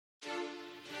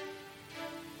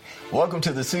Welcome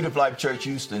to the Seed of Life Church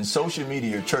Houston social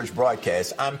media church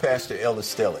broadcast. I'm Pastor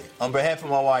Ellis Stelly. On behalf of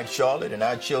my wife Charlotte and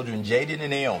our children Jaden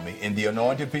and Naomi and the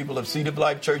anointed people of Seed of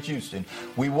Life Church Houston,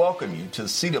 we welcome you to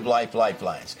Seed of Life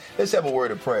Lifelines. Let's have a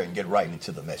word of prayer and get right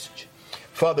into the message.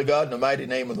 Father God, in the mighty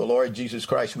name of the Lord Jesus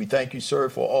Christ, we thank you, sir,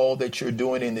 for all that you're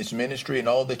doing in this ministry and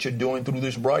all that you're doing through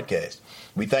this broadcast.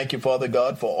 We thank you, Father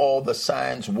God, for all the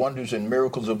signs, wonders, and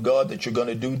miracles of God that you're going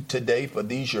to do today for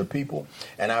these, your people.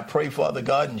 And I pray, Father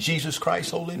God, in Jesus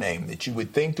Christ's holy name, that you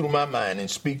would think through my mind and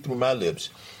speak through my lips,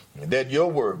 and that your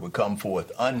word would come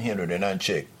forth unhindered and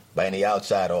unchecked by any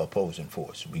outside or opposing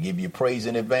force. We give you praise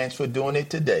in advance for doing it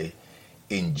today.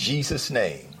 In Jesus'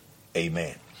 name,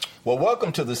 amen. Well,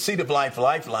 welcome to the Seed of Life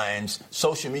Lifelines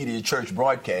social media church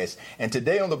broadcast. And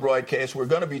today on the broadcast, we're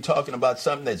going to be talking about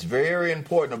something that's very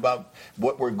important about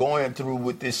what we're going through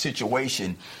with this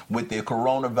situation with the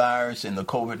coronavirus and the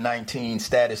COVID-19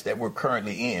 status that we're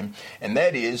currently in. And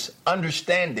that is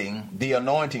understanding the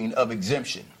anointing of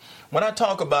exemption. When I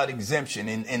talk about exemption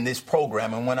in this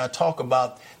program, and when I talk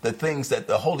about the things that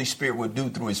the Holy Spirit would do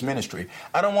through his ministry,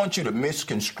 I don't want you to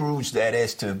misconstrue that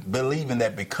as to believing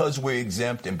that because we're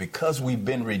exempt and because we've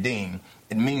been redeemed,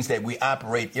 it means that we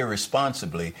operate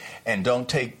irresponsibly and don't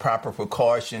take proper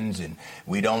precautions, and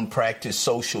we don't practice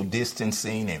social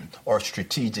distancing or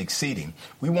strategic seating.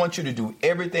 We want you to do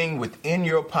everything within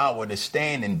your power to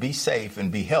stand and be safe and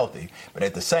be healthy. But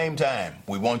at the same time,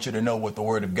 we want you to know what the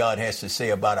Word of God has to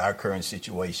say about our current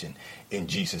situation in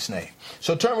Jesus' name.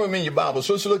 So turn with me in your Bible.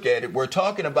 So let's look at it. We're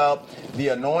talking about the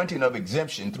anointing of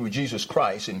exemption through Jesus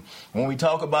Christ. And when we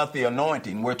talk about the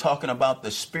anointing, we're talking about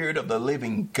the Spirit of the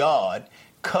living God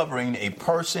covering a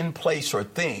person, place, or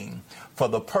thing for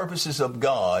the purposes of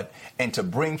God and to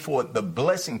bring forth the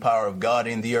blessing power of God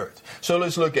in the earth. So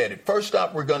let's look at it. First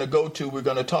stop we're going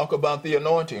to talk about the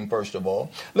anointing, first of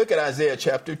all. Look at Isaiah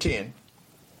chapter 10,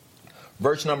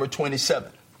 verse number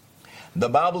 27. The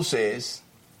Bible says,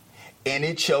 "And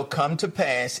it shall come to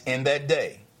pass in that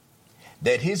day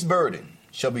that his burden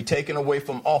shall be taken away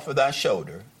from off of thy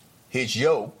shoulder, his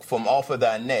yoke from off of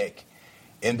thy neck,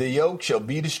 and the yoke shall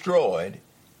be destroyed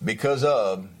because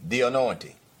of the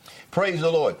anointing." Praise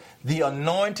the Lord. The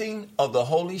anointing of the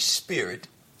Holy Spirit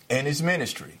and his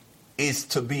ministry is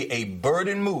to be a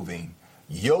burden-moving,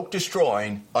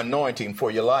 yoke-destroying anointing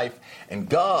for your life. And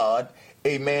God,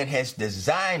 amen, has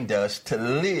designed us to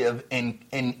live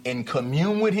in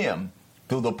commune with him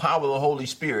through the power of the Holy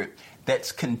Spirit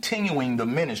that's continuing the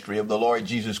ministry of the Lord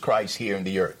Jesus Christ here in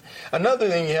the earth. Another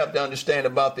thing you have to understand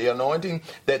about the anointing,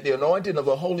 that the anointing of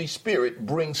the Holy Spirit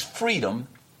brings freedom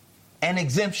and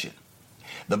exemption.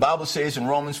 The Bible says in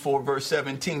Romans 4 verse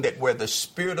 17 that where the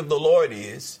Spirit of the Lord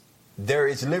is, there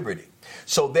is liberty.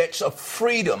 So that's a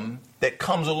freedom that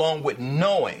comes along with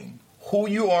knowing who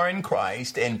you are in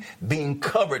Christ and being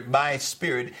covered by his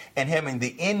Spirit and having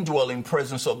the indwelling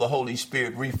presence of the Holy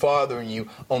Spirit refathering you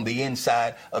on the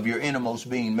inside of your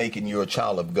innermost being, making you a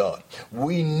child of God.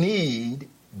 We need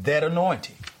that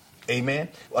anointing. Amen.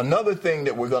 Another thing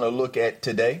that we're going to look at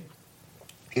today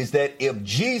is that if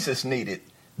Jesus needed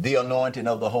the anointing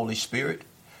of the Holy Spirit,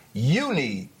 you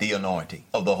need the anointing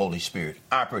of the Holy Spirit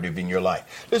operative in your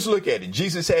life. Let's look at it.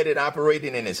 Jesus had it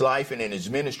operating in his life and in his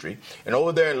ministry. And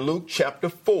over there in Luke chapter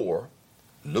 4,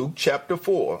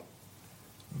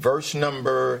 verse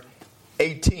number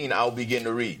 18, I'll begin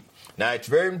to read. Now, it's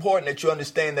very important that you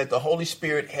understand that the Holy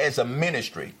Spirit has a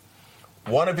ministry.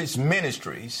 One of his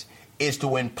ministries is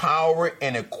to empower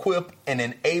and equip and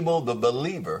enable the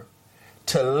believer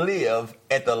to live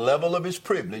at the level of his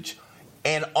privilege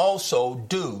and also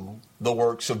do the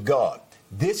works of God.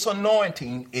 This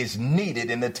anointing is needed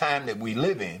in the time that we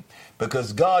live in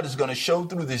because God is going to show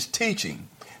through this teaching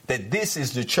that this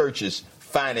is the church's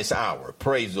finest hour.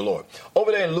 Praise the Lord.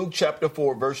 Over there in Luke chapter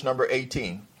 4, verse number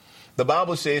 18, the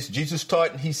Bible says, Jesus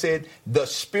taught and he said, "The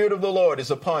Spirit of the Lord is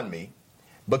upon me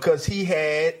because he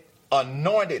had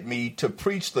anointed me to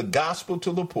preach the gospel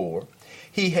to the poor.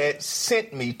 He had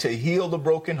sent me to heal the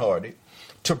brokenhearted,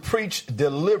 to preach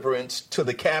deliverance to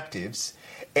the captives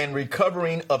and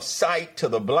recovering of sight to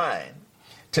the blind,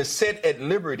 to set at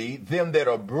liberty them that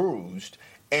are bruised,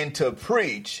 and to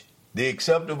preach the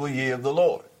acceptable year of the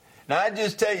Lord." Now, I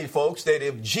just tell you, folks, that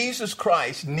if Jesus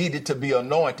Christ needed to be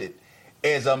anointed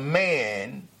as a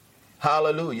man,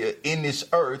 hallelujah, in this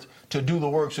earth to do the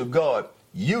works of God,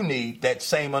 you need that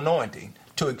same anointing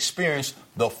to experience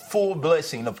the full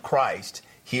blessing of Christ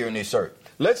here in this earth.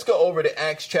 Let's go over to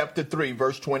Acts chapter 3,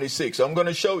 verse 26. I'm going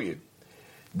to show you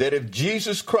that if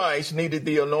Jesus Christ needed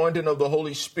the anointing of the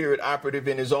Holy Spirit operative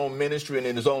in his own ministry and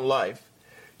in his own life,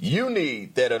 you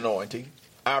need that anointing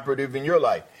operative in your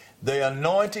life. The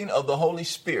anointing of the Holy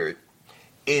Spirit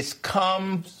It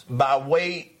comes by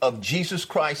way of Jesus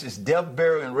Christ's death,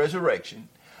 burial, and resurrection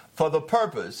for the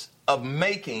purpose of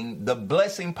making the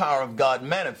blessing power of God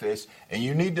manifest. And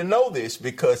you need to know this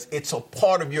because it's a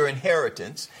part of your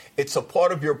inheritance. It's a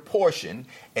part of your portion.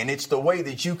 And it's the way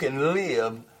that you can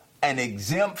live an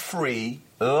exempt-free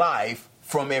life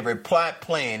from every plot,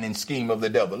 plan, and scheme of the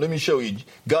devil. Let me show you.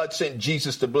 God sent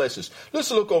Jesus to bless us.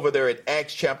 Let's look over there at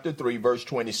Acts chapter 3, verse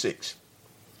 26.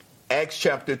 Acts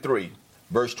chapter 3,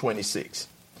 verse 26.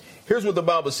 Here's what the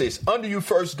Bible says. Unto you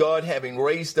first God, having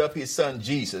raised up his son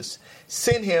Jesus,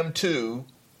 sent him to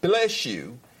bless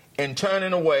you and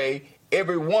turning away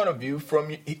every one of you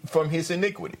from his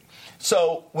iniquity.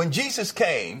 So when Jesus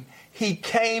came, he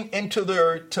came into the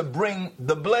earth to bring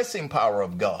the blessing power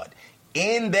of God.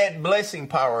 In that blessing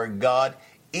power of God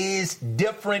is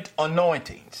different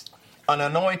anointings. An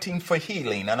anointing for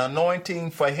healing, an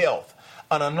anointing for health,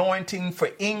 an anointing for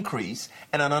increase,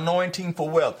 and an anointing for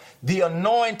wealth. The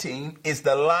anointing is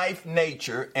the life,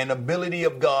 nature, and ability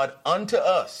of God unto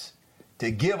us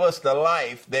to give us the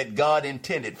life that God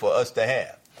intended for us to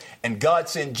have. And God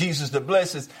sent Jesus to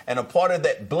bless us, and a part of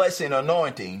that blessing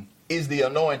anointing is the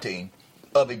anointing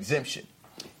of exemption.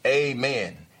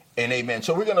 Amen and amen.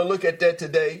 So we're going to look at that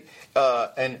today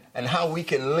and how we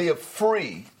can live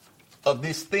free of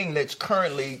this thing that's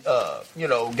currently,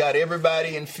 got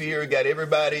everybody in fear, got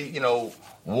everybody,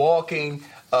 walking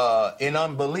in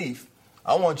unbelief.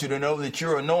 I want you to know that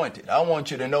you're anointed. I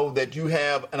want you to know that you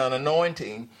have an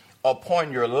anointing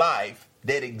upon your life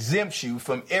that exempts you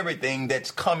from everything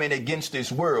that's coming against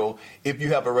this world if you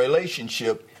have a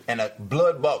relationship and a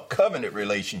blood-bought covenant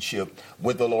relationship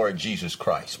with the Lord Jesus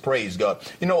Christ. Praise God.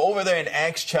 Over there in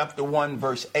Acts chapter 1,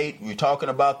 verse 8, we're talking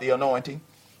about the anointing.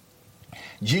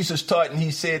 Jesus taught and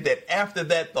he said that after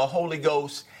that the Holy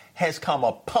Ghost has come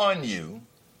upon you,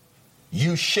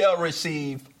 you shall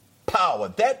receive power.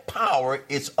 That power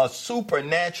is a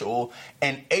supernatural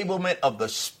enablement of the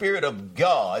Spirit of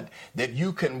God that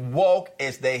you can walk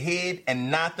as the head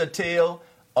and not the tail,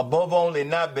 above only,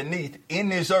 not beneath, in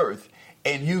this earth.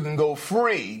 And you can go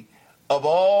free of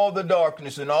all the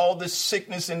darkness and all the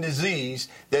sickness and disease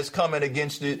that's coming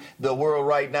against the world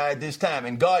right now at this time.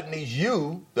 And God needs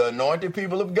you, the anointed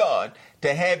people of God,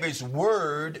 to have his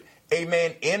word,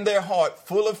 amen, in their heart,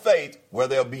 full of faith, where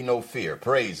there'll be no fear.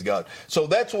 Praise God. So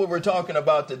that's what we're talking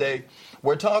about today.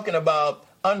 We're talking about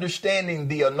understanding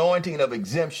the anointing of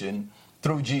exemption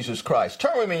through Jesus Christ.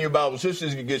 Turn with me in your Bibles just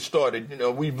as you get started.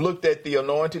 We've looked at the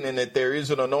anointing and that there is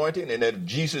an anointing and that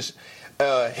Jesus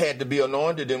had to be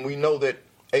anointed, and we know that,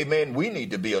 amen, we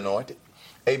need to be anointed.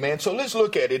 Amen. So let's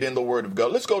look at it in the Word of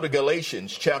God. Let's go to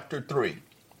Galatians chapter 3.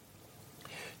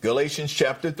 Galatians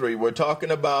chapter 3. We're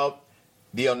talking about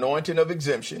the anointing of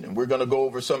exemption, and we're going to go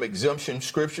over some exemption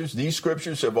scriptures. These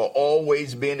scriptures have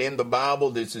always been in the Bible.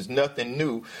 This is nothing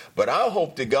new, but I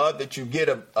hope to God that you get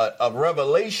a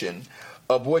revelation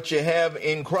of what you have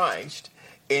in Christ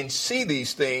and see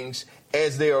these things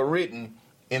as they are written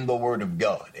in the Word of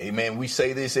God. Amen. We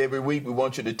say this every week. We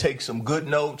want you to take some good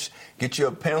notes, get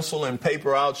your pencil and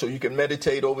paper out so you can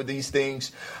meditate over these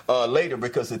things later,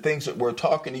 because the things that we're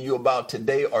talking to you about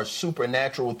today are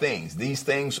supernatural things. These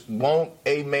things won't,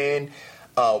 amen,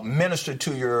 minister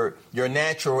to your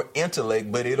natural intellect,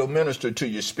 but it'll minister to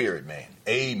your spirit, man.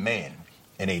 Amen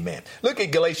and amen. Look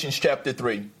at Galatians chapter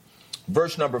 3,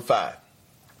 verse number 5.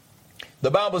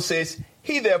 The Bible says,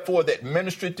 he therefore that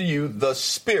ministereth to you the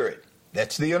Spirit,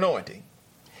 that's the anointing,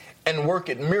 and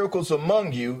worketh miracles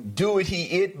among you, doeth he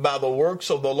it by the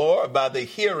works of the law, or by the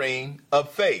hearing of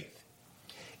faith.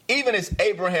 Even as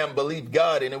Abraham believed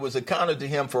God, and it was accounted to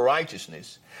him for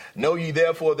righteousness. Know ye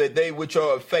therefore that they which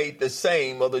are of faith, the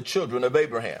same are the children of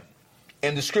Abraham.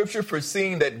 And the scripture,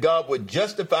 foreseeing that God would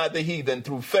justify the heathen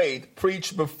through faith,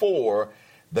 preached before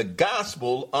the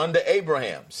gospel unto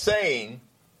Abraham, saying,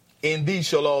 in thee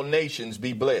shall all nations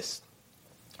be blessed.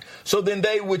 So then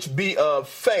they which be of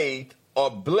faith are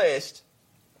blessed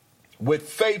with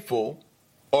faithful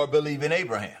or believing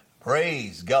Abraham.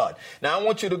 Praise God. Now I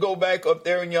want you to go back up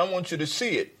there and I want you to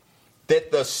see it.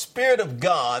 That the Spirit of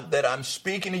God that I'm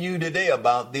speaking to you today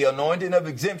about, the anointing of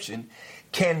exemption,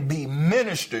 can be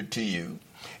ministered to you.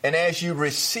 And as you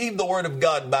receive the Word of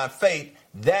God by faith,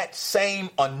 that same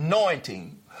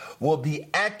anointing will be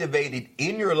activated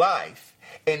in your life.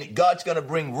 And God's going to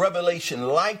bring revelation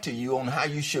light to you on how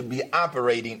you should be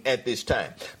operating at this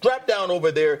time. Drop down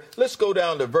over there. Let's go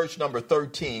down to verse number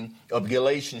 13 of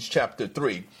Galatians chapter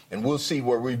 3, and we'll see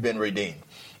where we've been redeemed.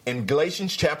 In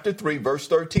Galatians chapter 3, verse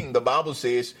 13, the Bible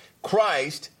says,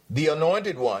 Christ, the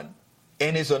anointed one,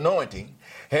 and his anointing,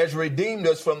 has redeemed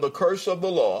us from the curse of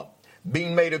the law,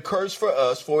 being made a curse for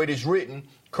us, for it is written,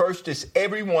 cursed is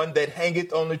everyone that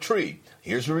hangeth on the tree.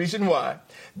 Here's the reason why.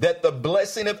 That the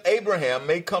blessing of Abraham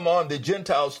may come on the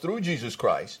Gentiles through Jesus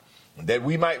Christ, that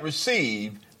we might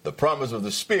receive the promise of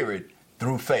the Spirit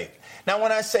through faith. Now,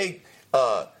 when I say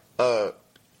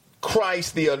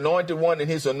Christ, the anointed one, and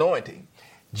his anointing,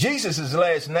 Jesus'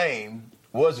 last name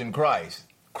wasn't Christ.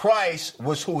 Christ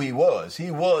was who he was.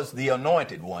 He was the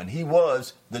anointed one. He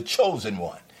was the chosen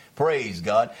one. Praise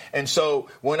God. And so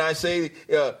when I say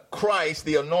Christ,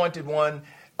 the anointed one,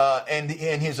 and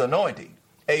his anointing,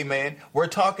 amen, we're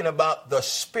talking about the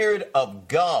Spirit of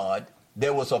God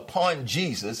that was upon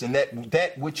Jesus, and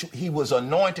that which he was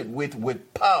anointed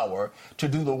with power to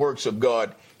do the works of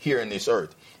God here in this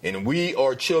earth. And we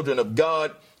are children of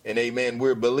God, and amen,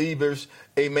 we're believers,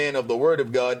 amen, of the word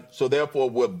of God. So therefore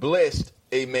we're blessed,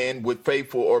 amen, with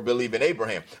faithful or believing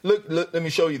Abraham. Look, let me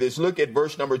show you this. Look at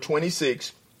verse number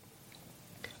 26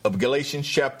 of Galatians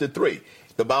chapter 3.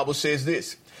 The Bible says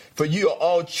this: for you are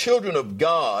all children of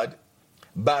God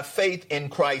by faith in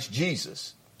Christ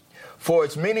Jesus. For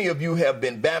as many of you have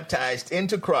been baptized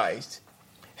into Christ,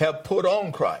 have put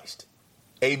on Christ.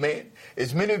 Amen.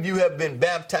 As many of you have been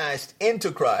baptized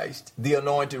into Christ, the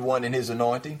anointed one and his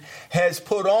anointing, has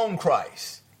put on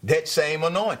Christ, that same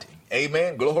anointing.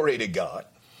 Amen. Glory to God.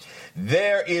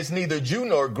 There is neither Jew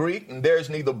nor Greek, and there is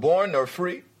neither born nor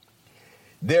free.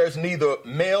 There's neither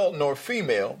male nor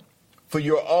female, for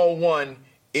you're all one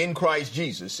in Christ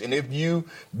Jesus. And if you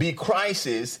be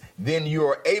Christ's, then you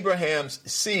are Abraham's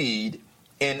seed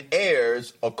and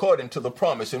heirs according to the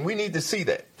promise. And we need to see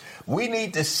that. We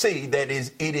need to see that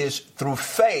it is through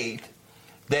faith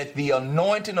that the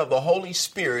anointing of the Holy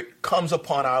Spirit comes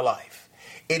upon our life.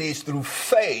 It is through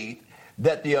faith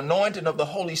that the anointing of the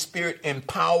Holy Spirit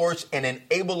empowers and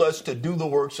enables us to do the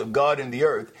works of God in the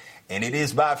earth. And it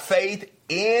is by faith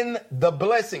in the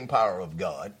blessing power of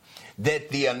God that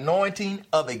the anointing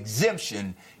of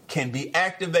exemption can be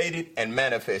activated and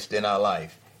manifest in our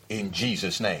life in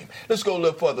Jesus' name. Let's go a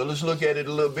little further. Let's look at it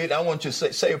a little bit. I want you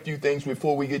to say a few things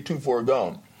before we get too far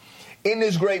gone. In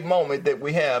this great moment that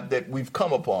we have, that we've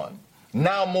come upon,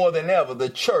 now more than ever, the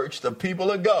church, the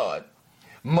people of God,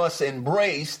 must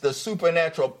embrace the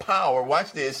supernatural power,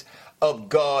 watch this, of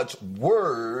God's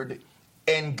word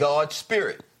and God's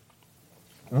spirit.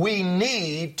 We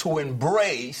need to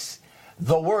embrace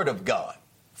the word of God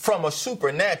from a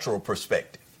supernatural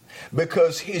perspective,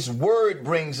 because his word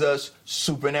brings us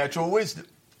supernatural wisdom.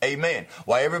 Amen.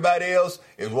 While everybody else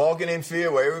is walking in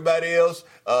fear, while everybody else,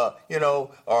 are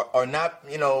not,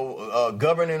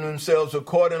 governing themselves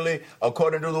according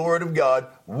to the word of God,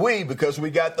 we, because we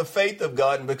got the faith of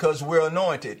God and because we're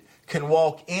anointed, can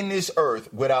walk in this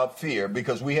earth without fear,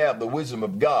 because we have the wisdom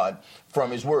of God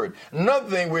from his word. Another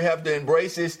thing we have to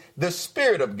embrace is the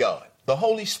Spirit of God, the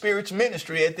Holy Spirit's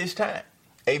ministry at this time.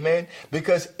 Amen.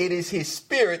 Because it is his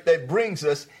spirit that brings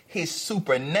us his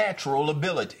supernatural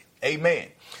ability. Amen.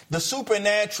 The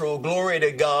supernatural, glory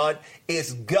to God,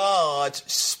 is God's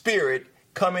spirit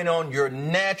coming on your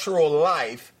natural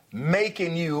life,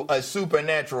 making you a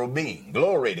supernatural being.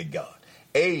 Glory to God.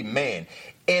 Amen.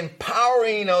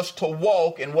 Empowering us to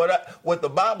walk in what the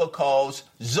Bible calls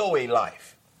Zoe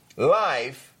life.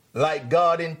 Life like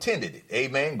God intended it.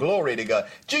 Amen. Glory to God.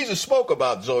 Jesus spoke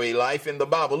about Zoe life in the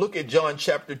Bible. Look at John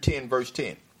chapter 10, verse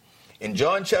 10. In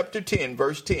John chapter 10,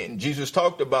 verse 10, Jesus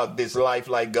talked about this life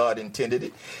like God intended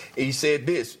it. He said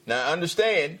this. Now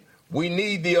understand, we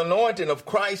need the anointing of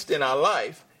Christ in our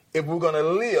life if we're going to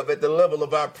live at the level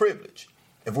of our privilege.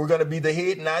 If we're going to be the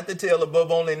head, not the tail,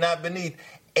 above only, not beneath,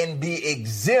 and be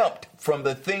exempt from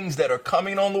the things that are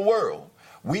coming on the world,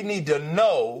 we need to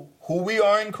know who we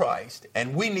are in Christ,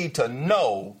 and we need to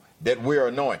know that we're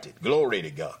anointed. Glory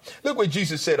to God. Look what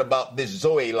Jesus said about this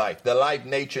Zoe life, the life,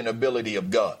 nature, and ability of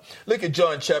God. Look at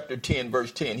John chapter 10,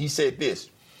 verse 10. He said this.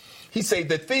 He said,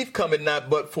 the thief cometh not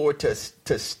but for to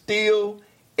steal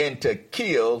and to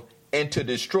kill and to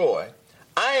destroy.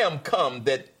 I am come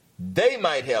that they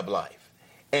might have life,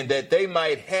 and that they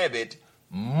might have it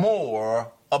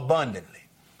more abundantly.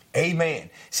 Amen.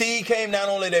 See, he came not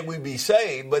only that we be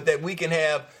saved, but that we can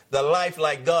have the life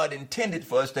like God intended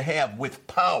for us to have with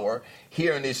power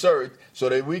here in this earth, so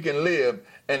that we can live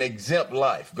an exempt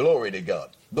life. Glory to God.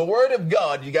 The word of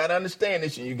God, you got to understand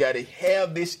this, and you got to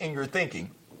have this in your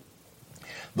thinking.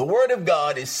 The word of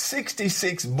God is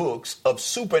 66 books of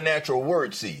supernatural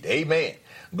word seed. Amen.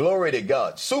 Glory to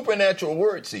God. Supernatural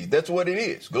word seed. That's what it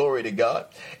is. Glory to God.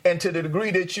 And to the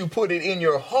degree that you put it in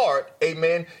your heart,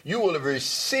 amen, you will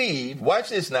receive, watch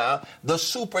this now, the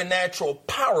supernatural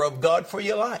power of God for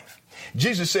your life.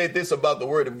 Jesus said this about the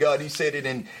word of God. He said it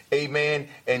in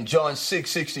John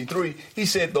 6:63. He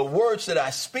said, the words that I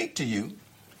speak to you,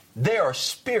 they are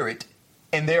spirit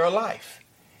and they are life.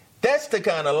 That's the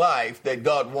kind of life that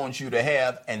God wants you to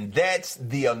have. And that's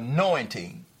the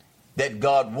anointing that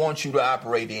God wants you to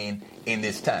operate in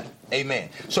this time. Amen.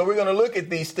 So we're going to look at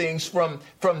these things from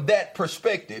that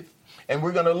perspective. And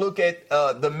we're going to look at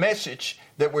the message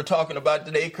that we're talking about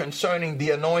today concerning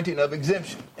the anointing of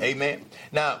exemption. Amen.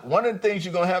 Now, one of the things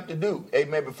you're going to have to do,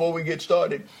 amen, before we get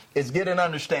started, is get an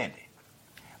understanding.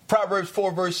 Proverbs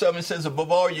 4 verse 7 says,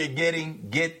 above all you're getting,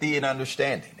 get thee an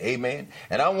understanding. Amen.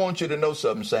 And I want you to know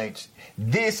something, saints.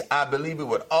 This, I believe it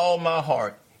with all my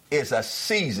heart, is a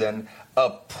season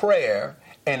of prayer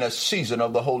and a season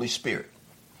of the Holy Spirit.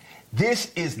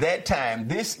 This is that time.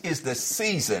 This is the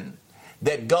season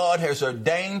that God has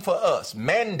ordained for us,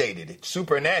 mandated it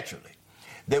supernaturally,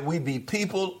 that we be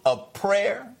people of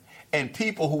prayer and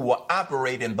people who will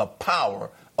operate in the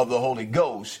power of the Holy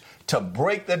Ghost to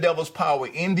break the devil's power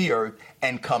in the earth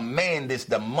and command this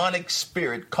demonic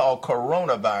spirit called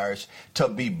coronavirus to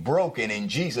be broken in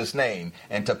Jesus' name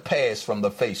and to pass from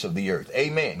the face of the earth.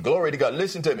 Amen. Glory to God.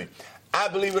 Listen to me. I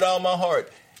believe with all my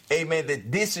heart, amen,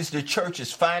 that this is the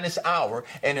church's finest hour.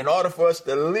 And in order for us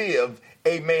to live,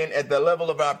 amen, at the level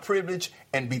of our privilege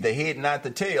and be the head, not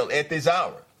the tail at this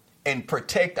hour, and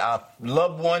protect our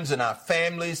loved ones and our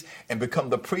families and become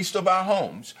the priest of our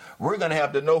homes, we're going to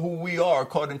have to know who we are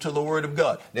according to the word of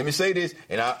God. Let me say this,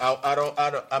 and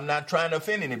I'm not trying to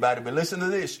offend anybody, but listen to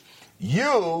this.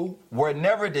 You were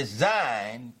never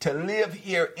designed to live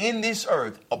here in this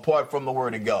earth apart from the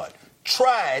word of God.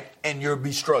 Try it and you'll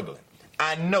be struggling.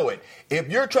 I know it. If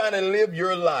you're trying to live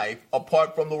your life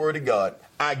apart from the word of God,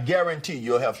 I guarantee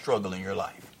you'll have struggle in your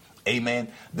life. Amen.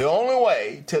 The only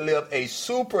way to live a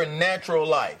supernatural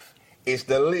life is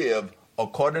to live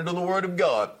according to the word of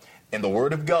God. And the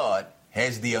word of God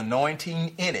has the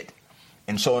anointing in it.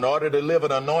 And so in order to live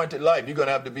an anointed life, you're going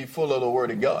to have to be full of the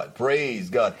word of God. Praise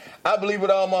God. I believe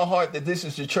with all my heart that this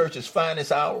is the church's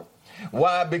finest hour.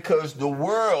 Why? Because the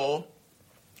world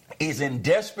is in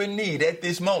desperate need at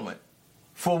this moment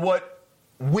for what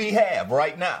we have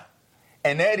right now.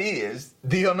 And that is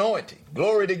the anointing.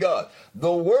 Glory to God.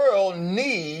 The world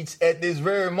needs at this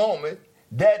very moment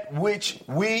that which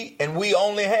we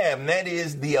only have, and that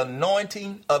is the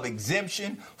anointing of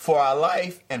exemption for our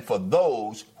life and for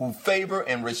those who favor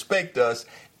and respect us.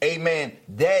 Amen.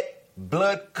 That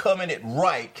blood covenant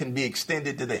right can be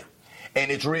extended to them. And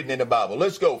it's written in the Bible.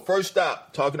 Let's go. First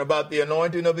stop, talking about the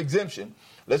anointing of exemption.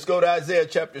 Let's go to Isaiah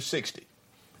chapter 60.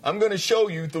 I'm going to show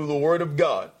you through the word of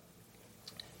God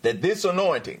that this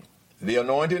anointing, the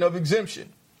anointing of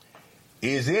exemption,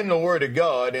 is in the word of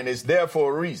God and it's there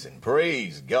for a reason.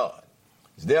 Praise God.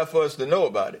 It's there for us to know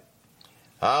about it.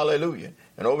 Hallelujah.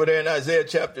 And over there in Isaiah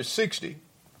chapter 60,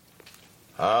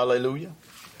 hallelujah,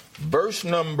 verse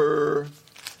number,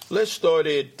 let's start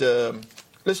at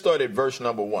verse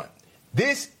number 1.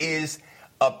 This is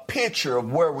a picture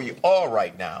of where we are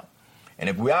right now. And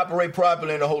if we operate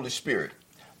properly in the Holy Spirit,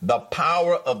 the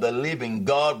power of the living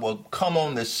God will come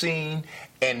on the scene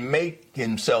and make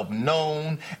himself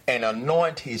known and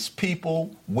anoint his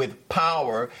people with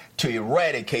power to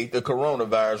eradicate the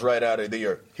coronavirus right out of the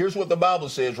earth. Here's what the Bible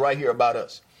says right here about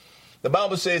us. The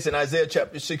Bible says in Isaiah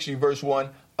chapter 60, verse 1,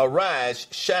 arise,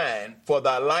 shine, for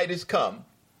thy light is come,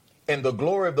 and the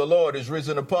glory of the Lord is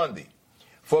risen upon thee.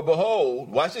 For behold,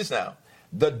 watch this now,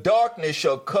 the darkness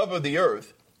shall cover the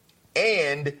earth,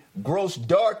 and gross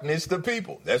darkness the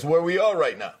people. That's where we are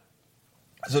right now.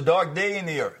 It's a dark day in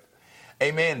the earth.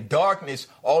 Amen. Darkness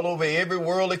all over every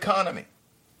world economy.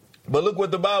 But look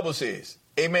what the Bible says.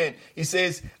 Amen. He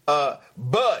says,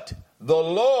 but the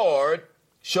Lord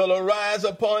shall arise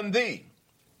upon thee,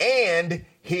 and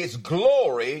his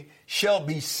glory shall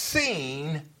be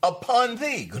seen upon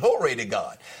thee. Glory to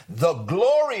God. The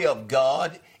glory of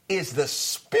God is the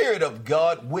Spirit of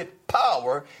God with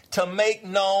power to make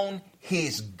known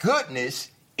his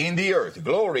goodness in the earth.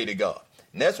 Glory to God.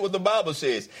 And that's what the Bible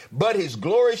says. But his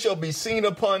glory shall be seen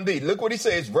upon thee. Look what he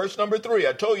says, verse number 3.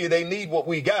 I told you they need what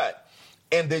we got.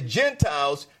 And the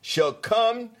Gentiles shall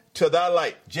come to thy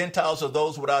light. Gentiles are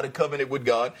those without a covenant with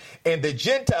God. And the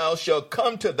Gentiles shall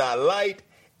come to thy light,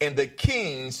 and the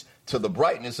kings to the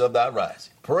brightness of thy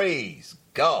rising. Praise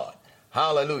God.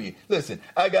 Hallelujah. Listen,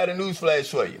 I got a news flash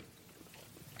for you.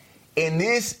 In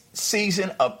this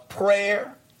season of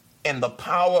prayer and the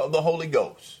power of the Holy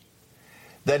Ghost,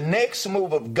 the next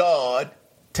move of God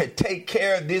to take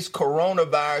care of this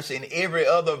coronavirus and every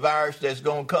other virus that's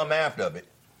going to come after it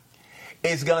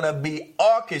is going to be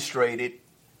orchestrated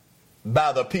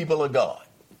by the people of God.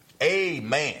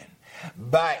 Amen.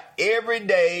 by every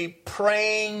day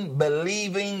praying,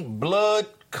 believing, blood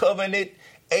covenant,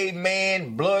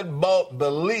 amen, blood-bought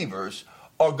believers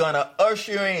are going to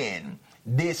usher in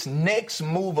this next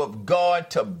move of God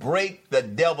to break the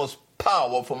devil's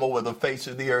power from over the face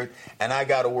of the earth. And I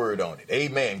got a word on it.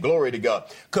 Amen. Glory to God.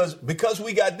 Because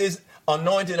we got this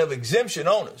anointing of exemption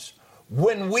on us,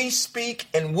 when we speak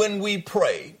and when we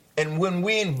pray and when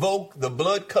we invoke the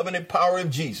blood covenant power of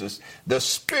Jesus, the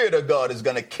Spirit of God is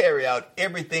going to carry out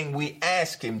everything we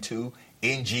ask him to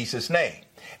in Jesus' name.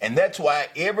 And that's why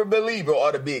every believer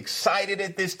ought to be excited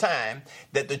at this time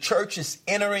that the church is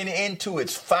entering into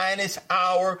its finest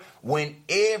hour, when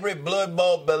every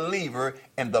blood-bought believer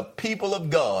and the people of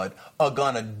God are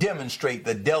going to demonstrate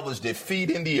the devil's defeat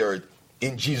in the earth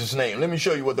in Jesus' name. Let me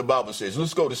show you what the Bible says.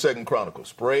 Let's go to 2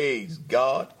 Chronicles. Praise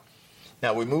God.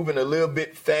 Now, we're moving a little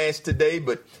bit fast today,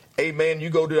 but amen, you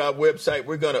go to our website.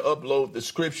 We're going to upload the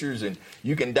scriptures, and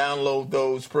you can download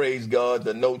those, praise God,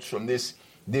 the notes from this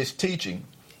teaching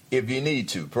if you need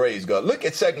to. Praise God. Look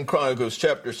at 2 Chronicles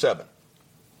chapter 7.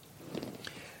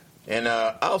 And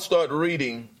I'll start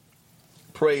reading,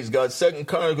 praise God, 2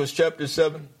 Chronicles chapter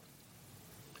 7.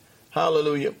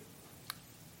 Hallelujah.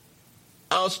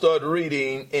 I'll start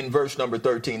reading in verse number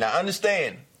 13. Now,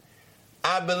 understand,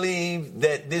 I believe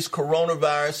that this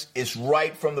coronavirus is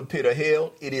right from the pit of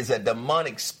hell. It is a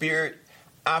demonic spirit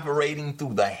operating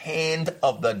through the hand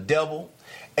of the devil.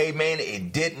 Amen.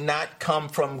 It did not come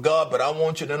from God, but I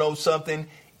want you to know something.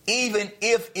 Even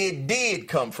if it did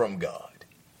come from God,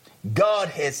 God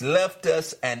has left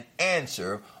us an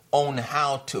answer on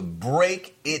how to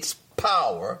break its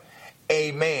power,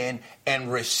 amen,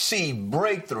 and receive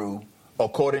breakthrough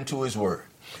according to his word.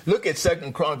 Look at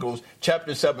 2 Chronicles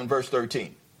chapter 7, verse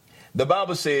 13. The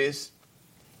Bible says,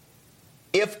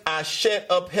 if I shut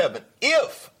up heaven,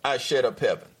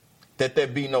 that there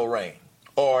be no rain,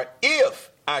 or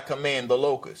if I command the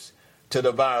locusts to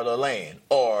devour the land,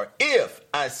 or if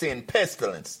I send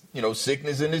pestilence,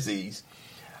 sickness and disease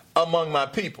among my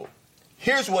people.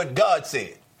 Here's what God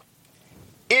said.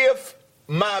 If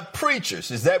my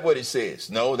preachers, is that what it says?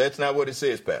 No, that's not what it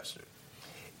says, Pastor.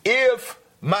 If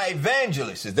my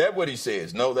evangelists, is that what he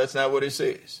says? No, that's not what it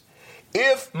says.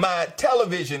 If my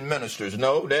television ministers,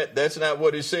 no, that's not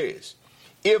what it says.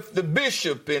 If the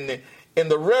bishop and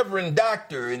the reverend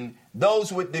doctor and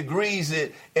those with degrees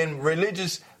in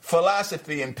religious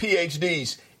philosophy and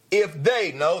PhDs, if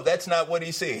they, no, that's not what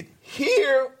he said.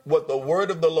 Hear what the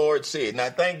word of the Lord said. And I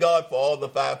thank God for all the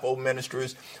fivefold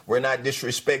ministers. We're not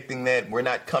disrespecting that. We're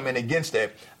not coming against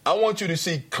that. I want you to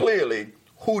see clearly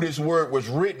who this word was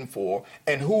written for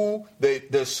and who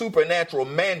the supernatural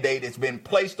mandate has been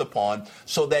placed upon,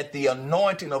 so that the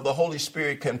anointing of the Holy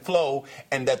Spirit can flow,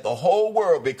 and that the whole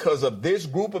world, because of this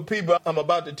group of people I'm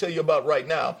about to tell you about right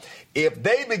now, if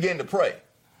they begin to pray,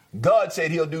 God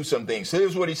said he'll do some things. So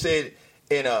here's what he said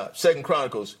in 2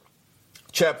 Chronicles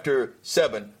chapter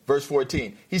 7, verse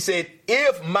 14. He said,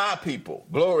 if my people,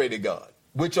 glory to God,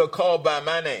 which are called by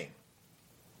my name,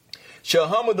 shall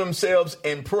humble themselves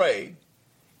and pray,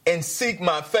 and seek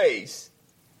my face,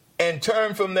 and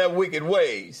turn from their wicked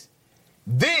ways,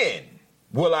 then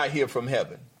will I hear from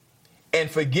heaven, and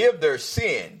forgive their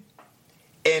sin,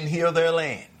 and heal their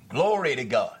land. Glory to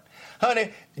God.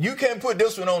 Honey, you can't put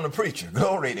this one on the preacher.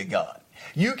 Glory to God.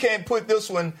 You can't put this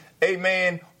one,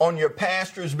 amen, on your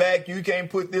pastor's back. You can't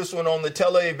put this one on the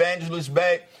televangelist's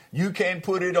back. You can't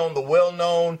put it on the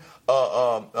well-known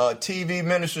TV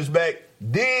minister's back.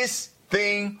 This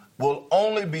thing will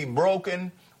only be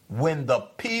broken when the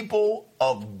people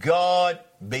of God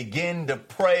begin to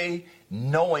pray,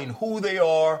 knowing who they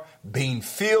are, being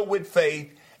filled with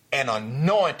faith, and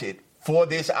anointed for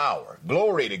this hour.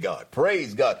 Glory to God.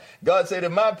 Praise God. God said,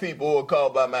 if my people who are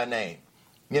called by my name,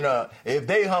 if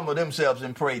they humble themselves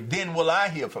and pray, then will I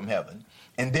hear from heaven,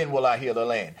 and then will I heal the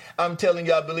land. I'm telling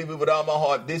you, I believe it with all my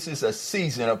heart. This is a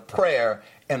season of prayer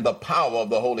and the power of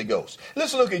the Holy Ghost.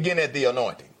 Let's look again at the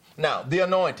anointing. Now, the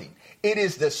anointing. It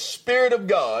is the Spirit of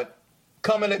God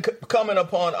coming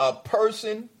upon a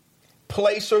person,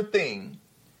 place, or thing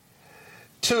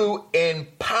to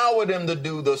empower them to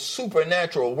do the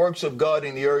supernatural works of God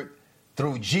in the earth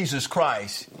through Jesus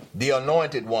Christ, the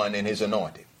anointed one, and his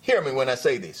anointing. Hear me when I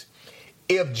say this.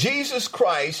 If Jesus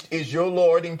Christ is your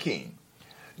Lord and King,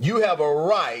 you have a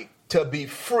right to be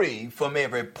free from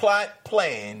every plot,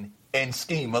 plan, and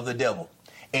scheme of the devil.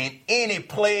 And any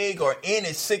plague or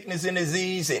any sickness and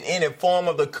disease and any form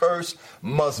of the curse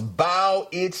must bow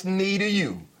its knee to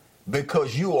you,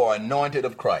 because you are anointed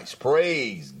of Christ.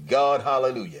 Praise God.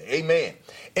 Hallelujah. Amen.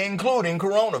 Including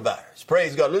coronavirus.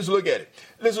 Praise God. Let's look at it.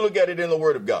 Let's look at it in the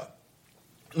Word of God.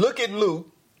 Look at Luke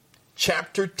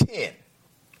chapter 10.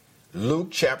 Luke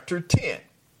chapter 10.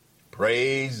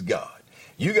 Praise God.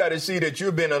 You got to see that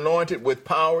you've been anointed with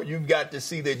power. You've got to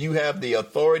see that you have the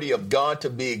authority of God to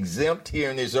be exempt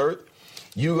here in this earth.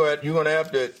 You're going to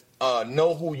have to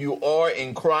know who you are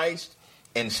in Christ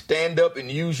and stand up and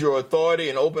use your authority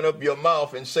and open up your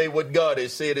mouth and say what God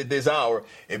has said at this hour.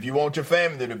 If you want your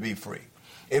family to be free,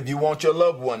 if you want your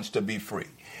loved ones to be free,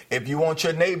 if you want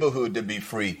your neighborhood to be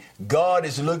free, God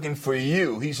is looking for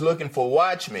you. He's looking for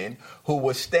watchmen who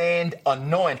will stand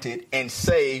anointed and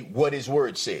say what his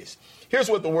word says. Here's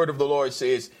what the word of the Lord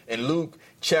says in Luke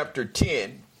chapter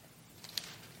 10,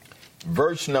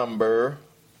 verse number,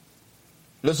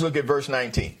 let's look at verse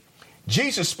 19.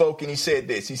 Jesus spoke and he said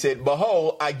this. He said,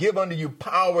 "Behold, I give unto you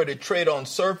power to tread on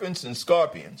serpents and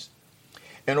scorpions,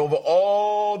 and over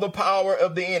all the power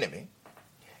of the enemy,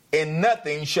 and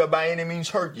nothing shall by any means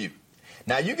hurt you."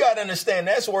 Now you got to understand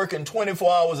that's working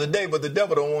 24 hours a day, but the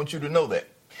devil don't want you to know that.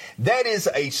 That is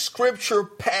a scripture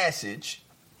passage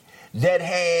that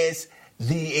has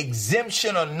the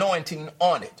exemption anointing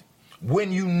on it.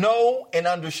 When you know and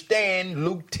understand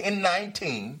Luke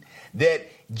 10:19,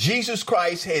 that Jesus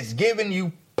Christ has given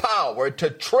you power to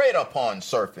tread upon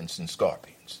serpents and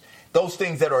scorpions, those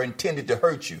things that are intended to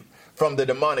hurt you from the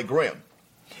demonic realm,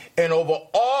 and over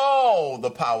all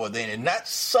the power of the enemy, not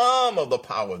some of the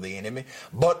power of the enemy,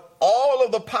 but all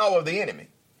of the power of the enemy.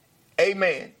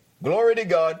 Amen. Glory to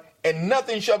God. And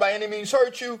nothing shall by any means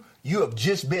hurt you. You have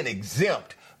just been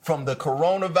exempt from the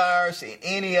coronavirus and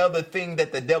any other thing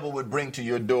that the devil would bring to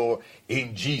your door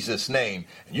in Jesus' name.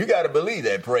 You got to believe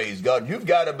that, praise God. You've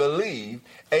got to believe,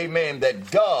 amen, that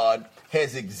God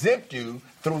has exempt you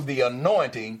through the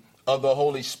anointing of the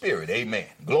Holy Spirit. Amen.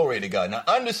 Glory to God. Now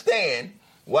understand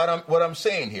what I'm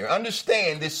saying here.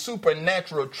 Understand this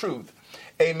supernatural truth,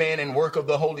 amen, and work of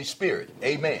the Holy Spirit,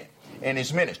 amen, and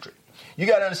his ministry. You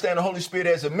got to understand the Holy Spirit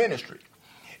has a ministry.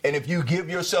 And if you give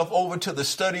yourself over to the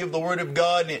study of the Word of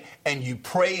God and you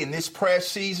pray in this prayer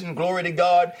season, glory to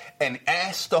God, and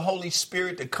ask the Holy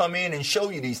Spirit to come in and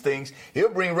show you these things, he'll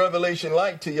bring revelation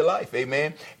light to your life.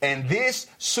 Amen. And this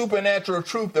supernatural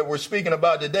truth that we're speaking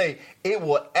about today, it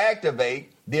will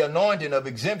activate the anointing of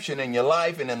exemption in your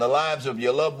life and in the lives of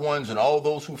your loved ones and all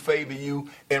those who favor you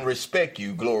and respect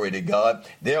you. Glory to God.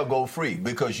 They'll go free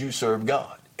because you serve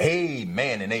God.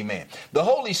 Amen and amen. The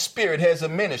Holy Spirit has a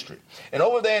ministry. And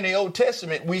over there in the Old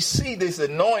Testament, we see this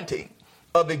anointing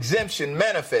of exemption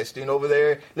manifesting over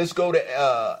there. Let's go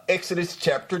to Exodus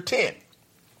chapter 10.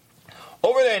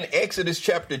 Over there in Exodus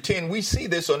chapter 10, we see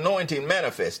this anointing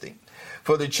manifesting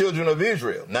for the children of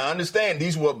Israel. Now understand,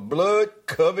 these were blood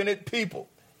covenant people.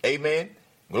 Amen.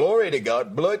 Glory to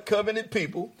God. Blood covenant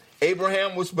people.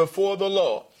 Abraham was before the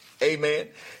law. Amen.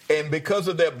 And because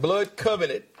of that blood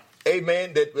covenant,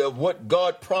 amen, that what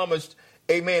God promised,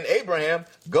 amen, Abraham,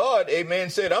 God, amen,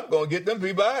 said, I'm going to get them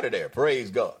people out of there. Praise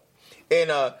God. And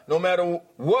no matter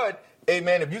what,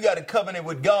 amen, if you got a covenant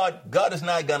with God, God is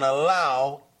not going to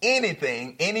allow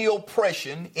anything, any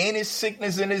oppression, any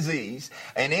sickness and disease,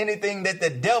 and anything that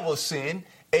the devil send,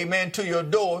 amen, to your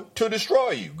door to destroy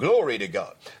you. Glory to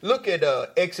God. Look at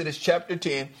Exodus chapter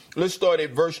 10. Let's start at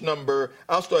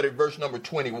I'll start at verse number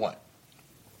 21.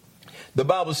 The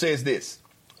Bible says this.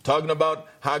 Talking about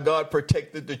how God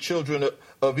protected the children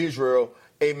of Israel,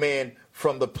 amen,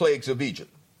 from the plagues of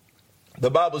Egypt.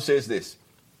 The Bible says this.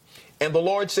 And the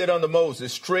Lord said unto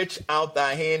Moses, stretch out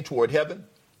thy hand toward heaven,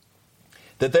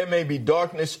 that there may be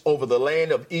darkness over the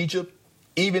land of Egypt,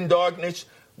 even darkness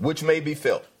which may be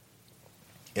felt.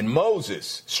 And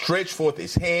Moses stretched forth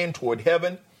his hand toward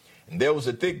heaven, and there was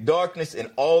a thick darkness in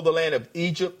all the land of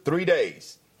Egypt 3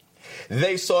 days.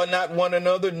 They saw not one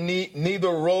another, neither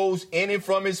rose any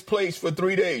from his place for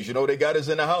 3 days. You know, they got us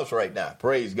in the house right now.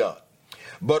 Praise God.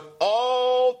 But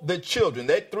all the children,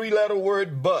 that 3-letter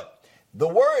word, but, the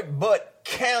word but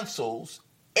cancels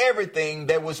everything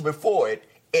that was before it.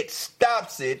 It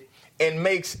stops it and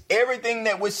makes everything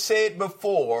that was said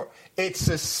before, it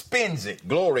suspends it.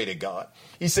 Glory to God.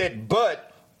 He said,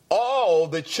 but all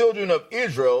the children of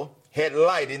Israel had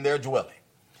light in their dwelling.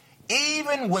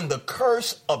 Even when the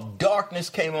curse of darkness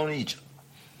came on Egypt,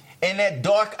 in that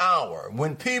dark hour,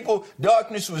 when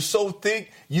darkness was so thick,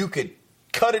 you could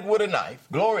cut it with a knife,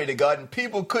 glory to God, and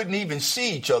people couldn't even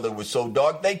see each other. It was so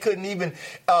dark, they couldn't even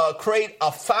create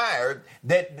a fire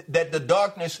that the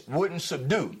darkness wouldn't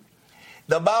subdue.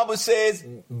 The Bible says,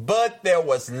 but there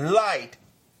was light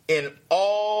in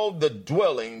all the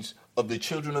dwellings of the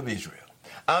children of Israel.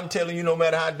 I'm telling you, no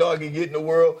matter how dark it get in the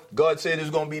world, God said there's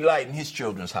going to be light in his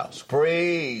children's house.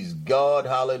 Praise God.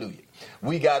 Hallelujah.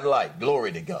 we got light.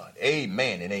 Glory to God.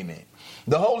 Amen and amen.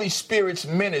 The Holy Spirit's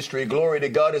ministry, glory to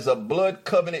God, is a blood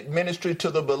covenant ministry to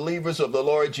the believers of the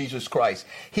Lord Jesus Christ.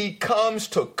 He comes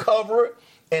to cover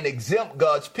and exempt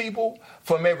God's people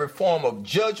from every form of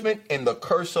judgment and the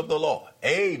curse of the law.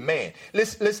 Amen.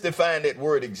 Let's define that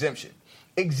word exemption.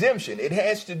 Exemption, it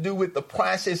has to do with the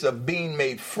process of being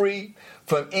made free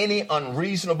from any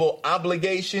unreasonable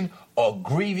obligation or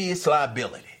grievous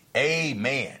liability.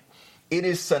 Amen. It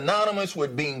is synonymous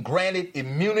with being granted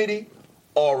immunity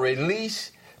or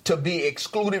release to be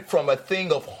excluded from a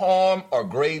thing of harm or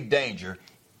grave danger,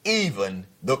 even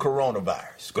the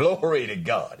coronavirus. Glory to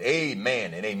God.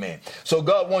 Amen and amen. So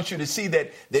God wants you to see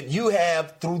that you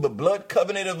have, through the blood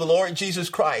covenant of the Lord Jesus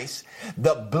Christ,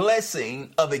 the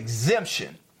blessing of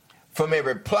exemption from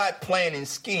every plot, plan, and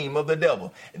scheme of the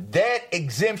devil. That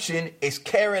exemption is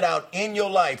carried out in your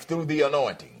life through the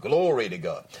anointing. Glory to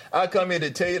God. I come here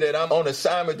to tell you that I'm on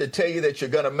assignment to tell you that you're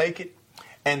going to make it,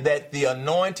 and that the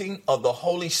anointing of the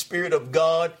Holy Spirit of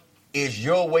God is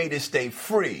your way to stay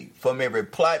free from every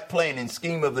plot, plan, and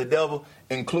scheme of the devil,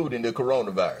 including the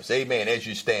coronavirus. Amen. As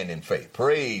you stand in faith.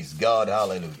 Praise God.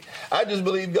 Hallelujah. I just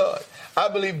believe God. I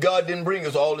believe God didn't bring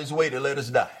us all this way to let us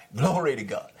die. Glory to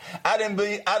God. I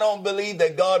don't believe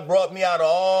that God brought me out of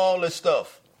all the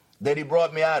stuff that he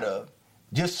brought me out of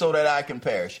just so that I can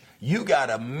perish. You got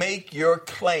to make your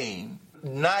claim,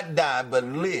 not die, but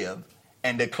live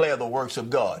and declare the works of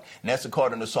God. And that's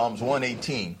according to Psalms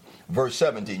 118, verse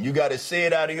 17. You got to say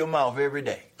it out of your mouth every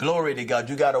day. Glory to God.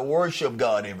 You got to worship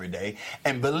God every day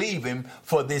and believe him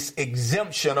for this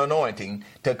exemption anointing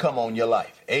to come on your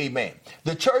life. Amen.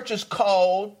 The church is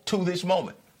called to this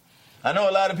moment. I know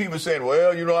a lot of people saying,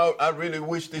 well, I really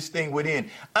wish this thing would end.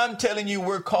 I'm telling you,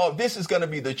 we're called. This is going to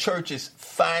be the church's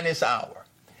finest hour.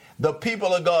 The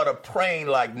people of God are praying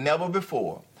like never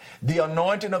before. The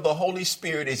anointing of the Holy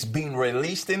Spirit is being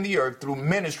released in the earth through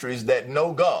ministries that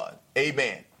know God.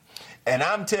 Amen. And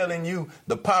I'm telling you,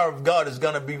 the power of God is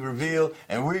going to be revealed,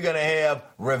 and we're going to have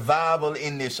revival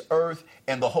in this earth,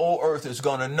 and the whole earth is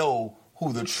going to know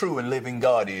who the true and living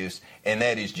God is, and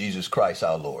that is Jesus Christ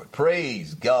our Lord.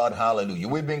 Praise God. Hallelujah.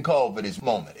 We've been called for this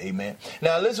moment. Amen.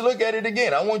 Now let's look at it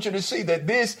again. I want you to see that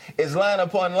this is line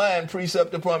upon line,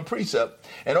 precept upon precept.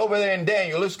 And over there in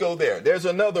Daniel, let's go there. There's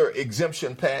another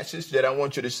exemption passage that I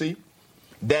want you to see.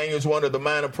 Daniel's one of the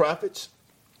minor prophets.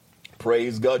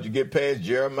 Praise God. You get past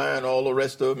Jeremiah and all the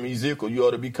rest of them, Ezekiel, you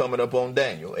ought to be coming up on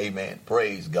Daniel. Amen.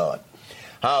 Praise God.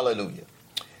 Hallelujah.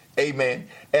 Amen.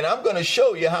 And I'm going to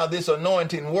show you how this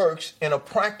anointing works in a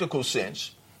practical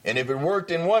sense. And if it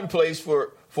worked in one place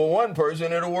for one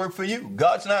person, it'll work for you.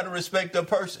 God's not a respecter of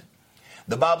person.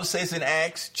 The Bible says in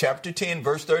Acts chapter 10,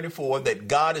 verse 34, that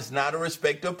God is not a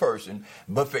respecter of person,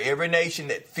 but for every nation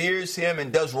that fears him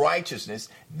and does righteousness,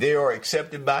 they are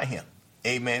accepted by him.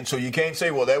 Amen. So you can't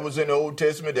say, well, that was in the Old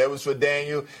Testament. That was for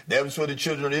Daniel. That was for the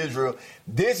children of Israel.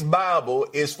 This Bible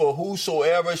is for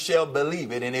whosoever shall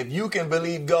believe it. And if you can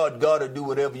believe God, God will do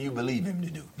whatever you believe him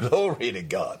to do. Glory to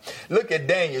God. Look at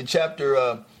Daniel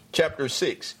chapter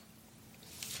 6.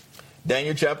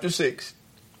 Daniel chapter 6.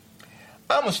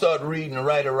 I'm going to start reading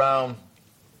right around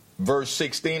verse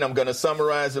 16. I'm going to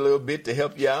summarize a little bit to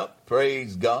help you out.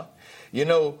 Praise God. You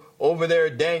know, over there,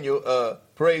 Daniel,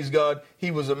 praise God,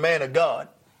 he was a man of God.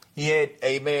 He had,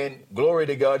 amen, glory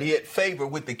to God, he had favor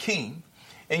with the king.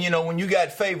 And, you know, when you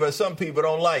got favor, some people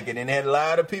don't like it. And they had a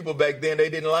lot of people back then, they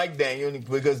didn't like Daniel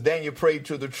because Daniel prayed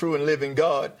to the true and living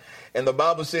God. And the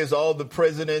Bible says all the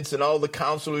presidents and all the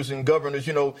counselors and governors,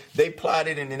 you know, they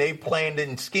plotted and they planned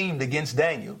and schemed against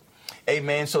Daniel.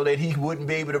 Amen. So that he wouldn't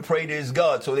be able to pray to his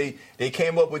God. So they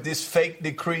came up with this fake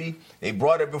decree. They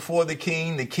brought it before the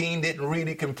king. The king didn't read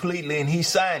it completely, and he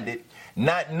signed it,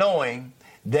 not knowing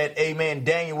that, amen,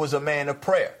 Daniel was a man of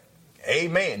prayer.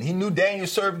 Amen. He knew Daniel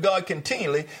served God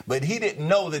continually, but he didn't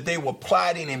know that they were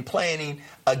plotting and planning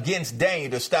against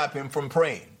Daniel to stop him from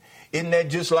praying. Isn't that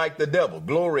just like the devil?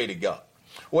 Glory to God.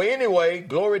 Well, anyway,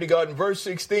 glory to God. In verse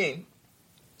 16,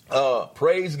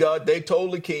 praise God, they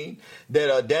told the king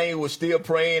that Daniel was still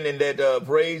praying and that,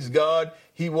 praise God,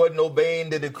 he wasn't obeying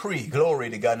the decree. Glory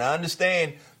to God. Now,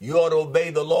 understand, you ought to obey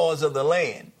the laws of the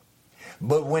land.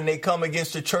 But when they come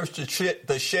against the church to shut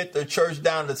the church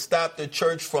down, to stop the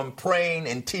church from praying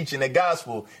and teaching the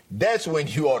gospel, that's when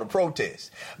you ought to protest.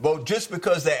 But just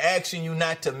because they're asking you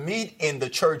not to meet in the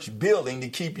church building to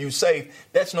keep you safe,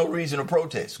 that's no reason to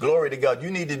protest. Glory to God.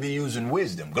 You need to be using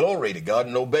wisdom. Glory to God,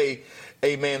 and obey,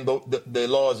 amen, the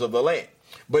laws of the land.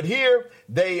 But here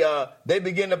they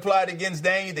begin to plot against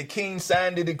Daniel. The king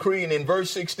signed the decree, and in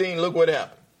verse 16, look what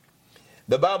happened.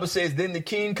 The Bible says, then the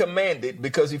king commanded,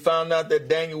 because he found out that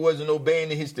Daniel wasn't obeying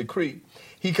his decree,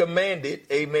 he commanded,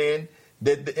 amen,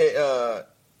 that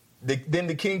then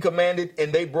the king commanded,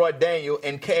 and they brought Daniel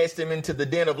and cast him into the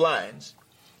den of lions.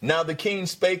 Now the king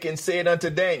spake and said unto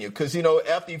Daniel, because,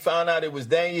 after he found out it was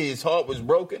Daniel, his heart was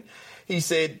broken. He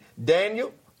said,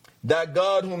 Daniel, thy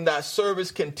God whom thou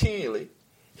servest continually,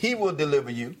 he will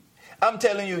deliver you. I'm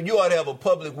telling you, you ought to have a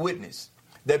public witness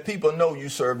that people know you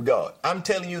serve God. I'm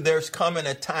telling you, there's coming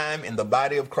a time in the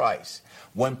body of Christ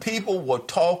when people will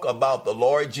talk about the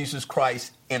Lord Jesus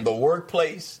Christ in the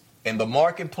workplace, in the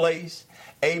marketplace,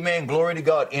 amen, glory to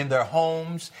God, in their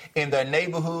homes, in their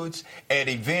neighborhoods, at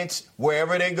events,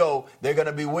 wherever they go, they're going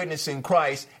to be witnessing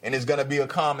Christ, and it's going to be a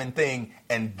common thing.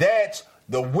 And that's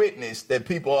the witness that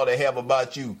people ought to have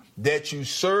about you, that you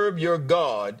serve your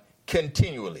God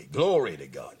continually. Glory to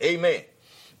God. Amen.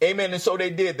 Amen. And so they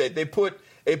did that. They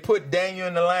put Daniel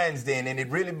in the lion's den, and it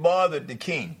really bothered the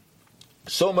king.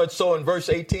 So much so in verse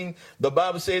 18, the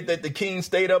Bible said that the king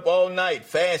stayed up all night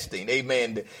fasting,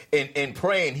 amen, and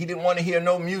praying. He didn't want to hear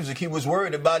no music. He was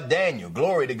worried about Daniel,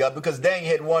 glory to God, because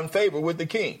Daniel had won favor with the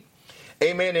king.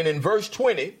 Amen. And in verse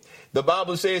 20, the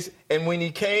Bible says, and when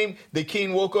he came, the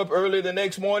king woke up early the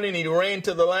next morning. He ran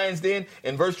to the lion's den.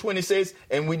 And verse 20 says,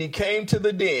 and when he came to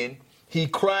the den, he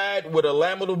cried with a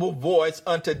lamentable voice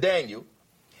unto Daniel.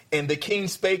 And the king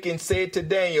spake and said to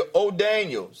Daniel, O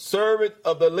Daniel, servant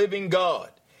of the living God,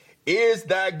 is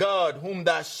thy God, whom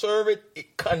thou servest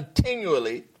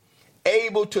continually,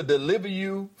 able to deliver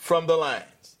you from the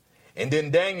lions? And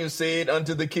then Daniel said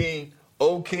unto the king,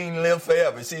 O king, live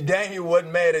forever. See, Daniel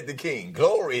wasn't mad at the king.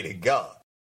 Glory to God.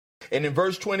 And in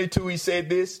verse 22, he said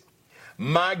this,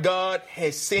 my God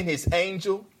has sent his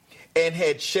angel and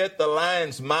had shut the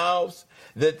lions' mouths,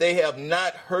 that they have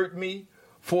not hurt me.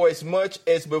 For as much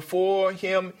as before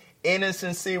him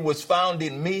innocency was found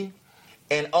in me,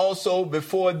 and also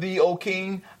before thee, O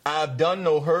king, I have done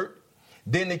no hurt.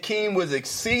 Then the king was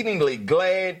exceedingly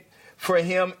glad for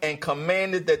him, and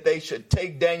commanded that they should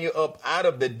take Daniel up out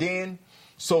of the den.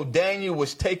 So Daniel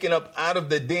was taken up out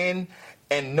of the den,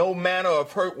 and no manner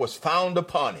of hurt was found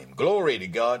upon him. Glory to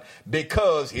God.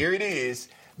 Because, here it is,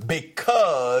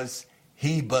 because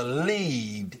he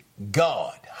believed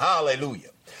God. Hallelujah.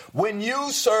 When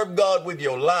you serve God with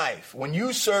your life, when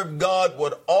you serve God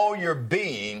with all your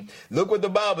being, look what the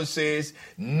Bible says,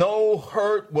 no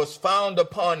hurt was found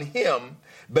upon him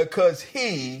because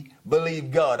he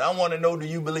believed God. I want to know, do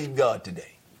you believe God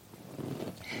today?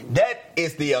 That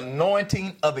is the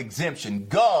anointing of exemption.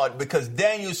 God, because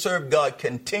Daniel served God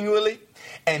continually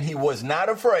and he was not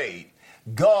afraid,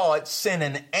 God sent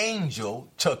an angel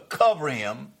to cover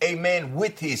him, amen,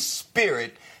 with his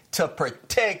spirit to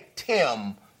protect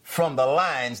him from the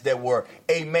lions that were,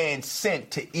 amen, sent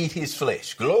to eat his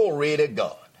flesh. Glory to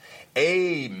God.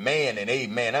 Amen and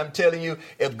amen. I'm telling you,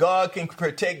 if God can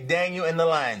protect Daniel in the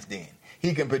lion's den,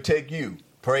 he can protect you,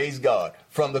 praise God,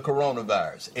 from the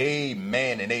coronavirus.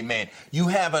 Amen and amen. You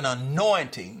have an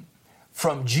anointing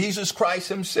from Jesus Christ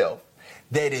himself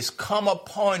that is come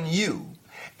upon you.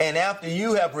 And after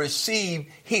you have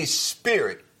received his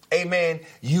spirit, amen,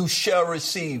 you shall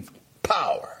receive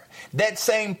power. That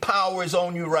same power is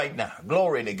on you right now.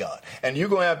 Glory to God. And you're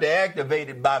going to have to activate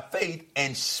it by faith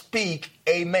and speak,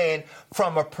 amen,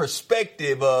 from a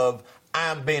perspective of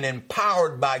I'm being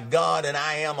empowered by God and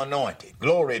I am anointed.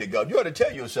 Glory to God. You ought to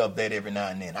tell yourself that every now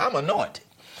and then. I'm anointed.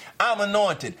 I'm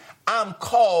anointed. I'm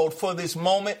called for this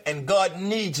moment, and God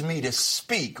needs me to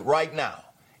speak right now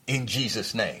in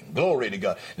Jesus' name. Glory to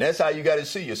God. And that's how you got to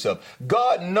see yourself.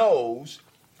 God knows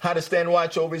how to stand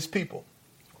watch over his people.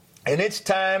 And it's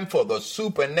time for the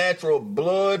supernatural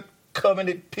blood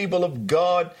covenant people of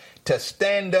God to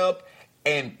stand up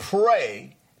and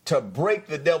pray to break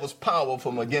the devil's power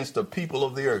from against the people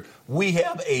of the earth. We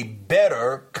have a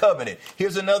better covenant.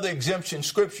 Here's another exemption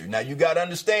scripture. Now you got to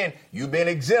understand, you've been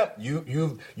exempt.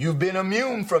 You've been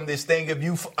immune from this thing if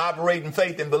you operate in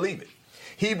faith and believe it.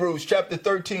 Hebrews chapter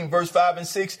 13, verse 5 and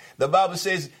 6, the Bible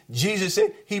says, Jesus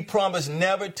said he promised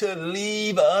never to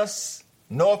leave us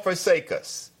nor forsake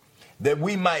us, that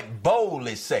we might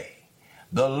boldly say,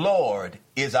 the Lord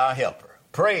is our helper.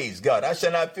 Praise God. I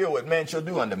shall not fear what man shall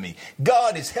do unto me.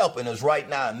 God is helping us right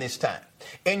now in this time.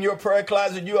 In your prayer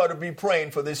closet, you ought to be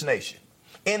praying for this nation.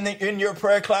 In your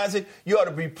prayer closet, you ought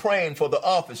to be praying for the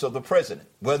office of the president,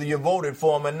 whether you voted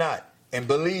for him or not. And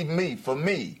believe me, for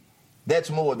me, that's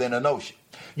more than a notion.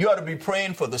 You ought to be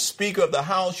praying for the Speaker of the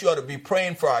House. You ought to be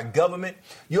praying for our government.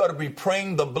 You ought to be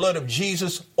praying the blood of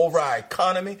Jesus over our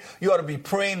economy. You ought to be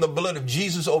praying the blood of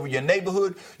Jesus over your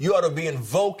neighborhood. You ought to be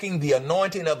invoking the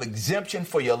anointing of exemption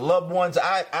for your loved ones.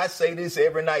 I say this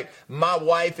every night. My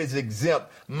wife is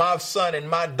exempt. My son and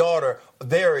my daughter,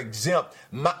 they're exempt.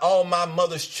 All my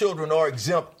mother's children are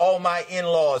exempt. All my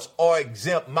in-laws are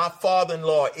exempt. My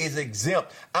father-in-law is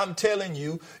exempt. I'm telling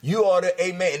you, you ought to,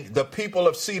 amen. The people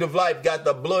of Seed of Life got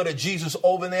the blood of Jesus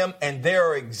over them, and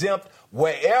they're exempt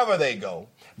wherever they go,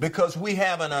 because we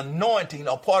have an anointing.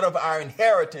 A part of our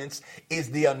inheritance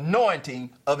is the anointing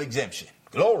of exemption.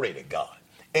 Glory to God.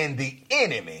 And the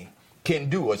enemy can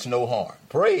do us no harm.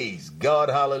 Praise God.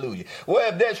 Hallelujah.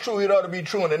 Well, if that's true, it ought to be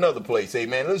true in another place.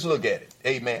 Amen. Let's look at it.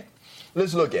 Amen.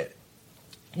 Let's look at it.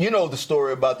 You know the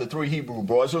story about the three Hebrew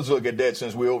boys. Let's look at that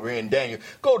since we're over here in Daniel.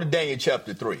 Go to Daniel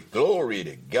chapter 3. Glory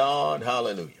to God.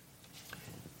 Hallelujah.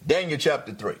 Daniel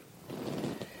chapter 3.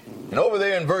 And over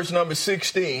there in verse number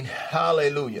 16,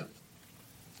 hallelujah,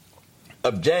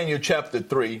 of Daniel chapter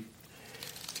 3,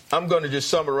 I'm going to just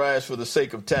summarize for the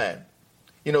sake of time.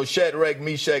 You know, Shadrach,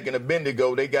 Meshach, and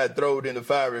Abednego, they got thrown in the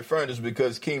fiery furnace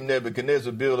because King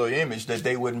Nebuchadnezzar built an image that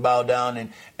they wouldn't bow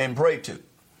down and pray to.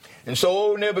 And so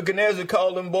old Nebuchadnezzar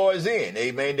called them boys in.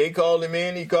 Amen. They called him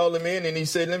in. He called them in and he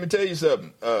said, let me tell you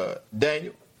something,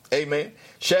 Daniel. Amen.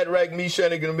 Shadrach,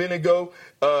 Meshach, and Abednego,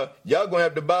 y'all going to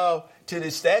have to bow to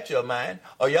this statue of mine,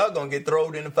 or y'all going to get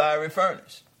thrown in the fiery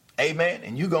furnace. Amen.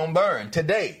 And you're going to burn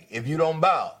today if you don't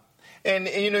bow. And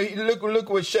you know, look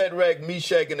what Shadrach,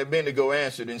 Meshach, and Abednego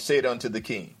answered and said unto the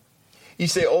king. He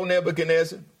said, O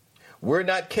Nebuchadnezzar, we're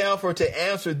not careful to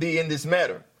answer thee in this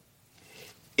matter.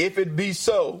 If it be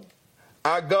so,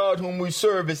 our God whom we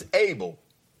serve is able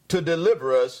to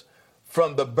deliver us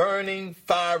from the burning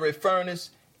fiery furnace,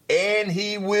 and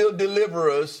he will deliver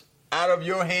us out of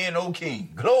your hand, O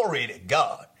king. Glory to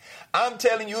God. I'm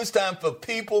telling you, it's time for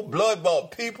people,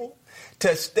 blood-bought people,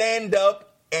 to stand up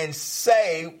and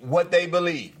say what they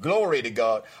believe. Glory to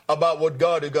God, about what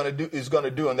God is going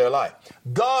to do in their life.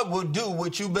 God will do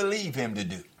what you believe him to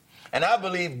do. And I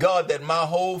believe, God, that my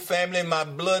whole family, my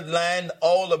bloodline,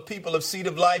 all the people of Seed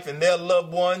of Life and their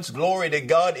loved ones, glory to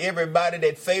God, everybody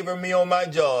that favor me on my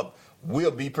job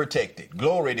will be protected.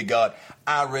 Glory to God.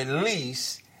 I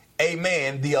release,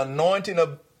 amen, the anointing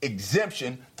of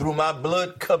exemption through my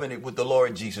blood covenant with the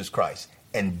Lord Jesus Christ.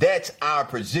 And that's our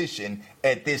position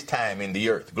at this time in the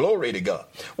earth. Glory to God.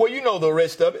 Well, you know the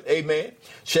rest of it. Amen.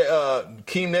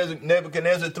 King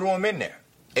Nebuchadnezzar threw him in there.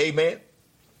 Amen.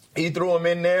 He threw him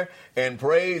in there, and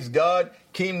praise God,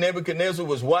 King Nebuchadnezzar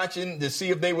was watching to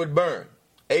see if they would burn.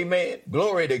 Amen.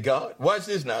 Glory to God. Watch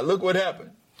this now. Look what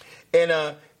happened.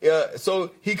 And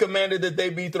so he commanded that they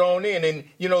be thrown in. And,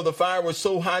 you know, the fire was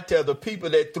so hot that the people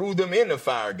that threw them in the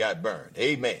fire got burned.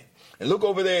 Amen. And look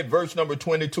over there at verse number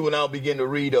 22, and I'll begin to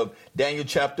read of Daniel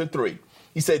chapter 3.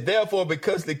 He said, therefore,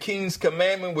 because the king's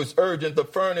commandment was urgent, the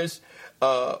furnace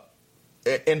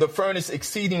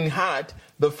exceeding hot,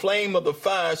 the flame of the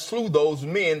fire slew those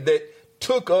men that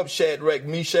took up Shadrach,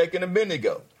 Meshach, and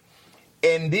Abednego.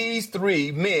 And these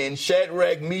three men,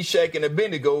 Shadrach, Meshach, and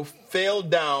Abednego, fell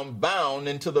down bound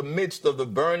into the midst of the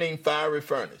burning fiery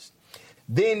furnace.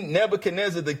 Then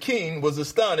Nebuchadnezzar the king was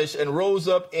astonished and rose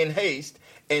up in haste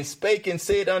and spake and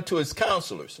said unto his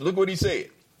counselors, look what he said.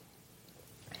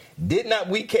 Did not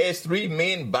we cast three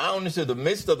men bound into the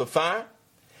midst of the fire?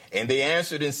 And they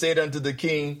answered and said unto the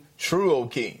king, true, O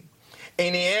king.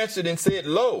 And he answered and said,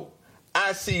 lo,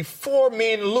 I see four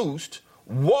men loosed,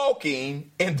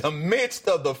 walking in the midst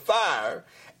of the fire,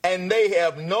 and they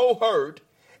have no hurt,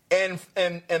 and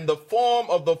the form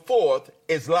of the fourth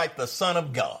is like the Son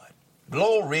of God.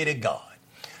 Glory to God.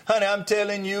 Honey, I'm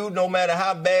telling you, no matter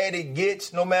how bad it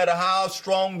gets, no matter how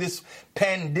strong this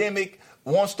pandemic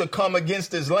wants to come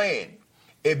against this land,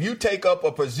 if you take up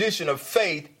a position of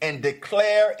faith and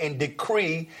declare and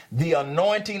decree the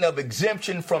anointing of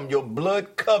exemption from your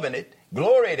blood covenant,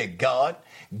 glory to God,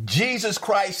 Jesus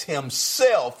Christ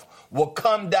himself will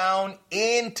come down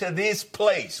into this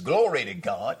place, glory to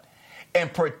God,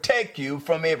 and protect you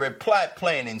from every plot,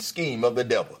 plan, and scheme of the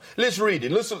devil. Let's read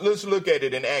it. Let's look at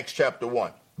it in Acts chapter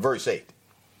 1, verse 8.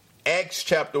 Acts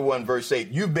chapter 1, verse 8.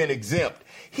 You've been exempt.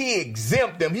 He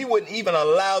exempt them. He wouldn't even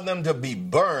allow them to be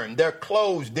burned. Their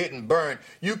clothes didn't burn.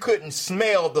 You couldn't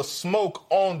smell the smoke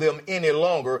on them any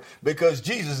longer because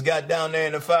Jesus got down there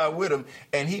in the fire with them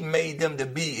and he made them to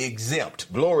be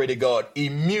exempt. Glory to God.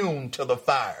 Immune to the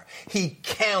fire. He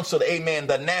canceled, amen,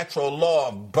 the natural law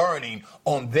of burning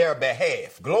on their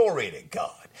behalf. Glory to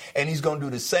God. And he's going to do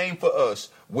the same for us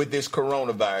with this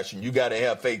coronavirus. And you got to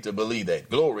have faith to believe that.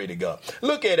 Glory to God.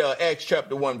 Look at Acts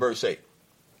chapter 1, verse 8.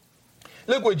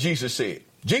 Look what Jesus said.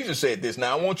 Jesus said this.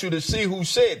 Now, I want you to see who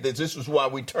said this. This is why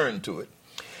we turn to it.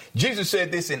 Jesus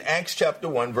said this in Acts chapter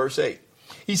 1, verse 8.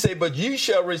 He said, but ye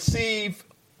shall receive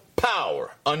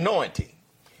power, anointing.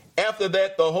 After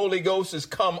that, the Holy Ghost is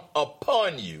come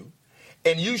upon you,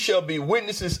 and you shall be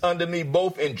witnesses unto me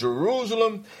both in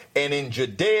Jerusalem and in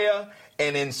Judea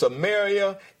and in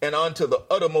Samaria and unto the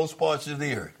uttermost parts of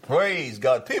the earth. Praise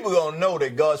God. People going to know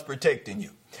that God's protecting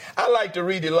you. I like to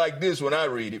read it like this when I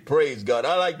read it. Praise God.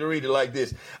 I like to read it like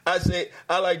this. I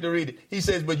like to read it. He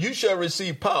says, but you shall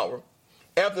receive power.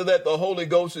 After that, the Holy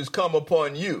Ghost is come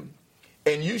upon you,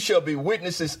 and you shall be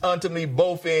witnesses unto me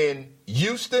both in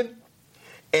Houston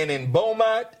and in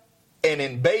Beaumont and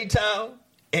in Baytown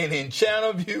and in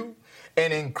Channelview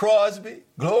and in Crosby,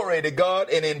 glory to God,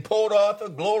 and in Port Arthur,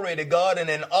 glory to God, and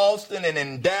in Austin and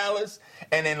in Dallas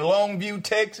and in Longview,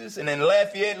 Texas, and in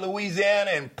Lafayette,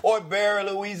 Louisiana, and Port Barry,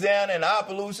 Louisiana, and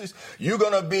Opelousas. You're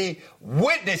going to be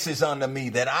witnesses unto me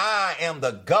that I am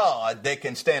the God that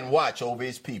can stand watch over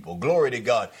his people. Glory to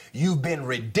God. You've been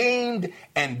redeemed,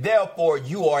 and therefore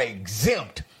you are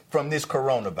exempt from this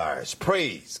coronavirus.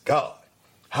 Praise God.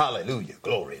 Hallelujah.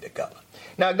 Glory to God.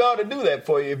 Now, God will do that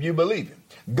for you if you believe him.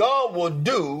 God will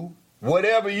do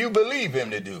whatever you believe him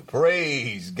to do.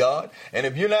 Praise God. And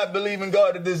if you're not believing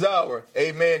God at this hour,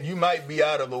 amen, you might be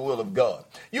out of the will of God.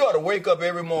 You ought to wake up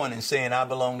every morning saying, I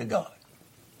belong to God.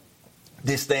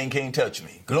 This thing can't touch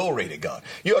me. Glory to God.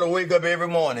 You ought to wake up every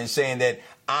morning saying that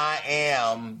I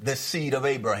am the seed of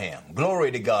Abraham.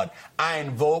 Glory to God. I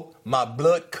invoke my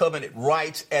blood covenant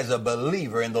rights as a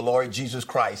believer in the Lord Jesus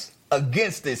Christ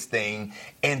against this thing,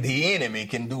 and the enemy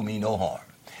can do me no harm.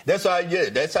 That's how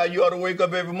you ought to wake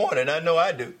up every morning. I know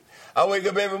I do. I wake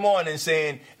up every morning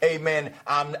saying, amen,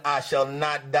 I shall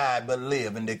not die but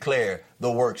live and declare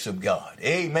the works of God.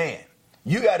 Amen.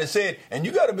 You got to say it, and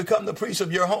you got to become the priest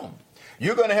of your home.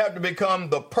 You're going to have to become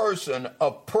the person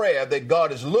of prayer that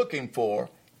God is looking for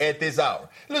at this hour.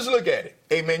 Let's look at it.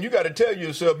 Amen. You got to tell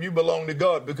yourself you belong to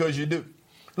God because you do.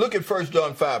 Look at 1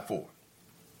 John 5:4.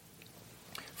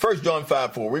 1 John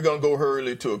 5:4. We're going to go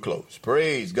hurriedly to a close.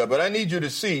 Praise God. But I need you to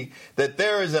see that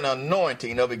there is an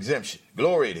anointing of exemption.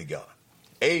 Glory to God.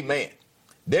 Amen.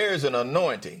 There is an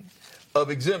anointing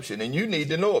of exemption, and you need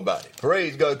to know about it.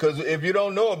 Praise God. Because if you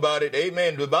don't know about it,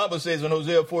 amen, the Bible says in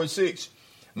Hosea 4:6,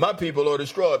 my people are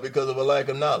destroyed because of a lack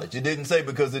of knowledge. It didn't say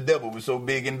because the devil was so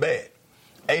big and bad.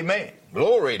 Amen.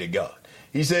 Glory to God.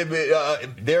 He said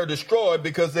they're destroyed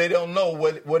because they don't know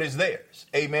what is theirs.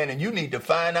 Amen. And you need to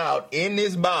find out in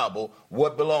this Bible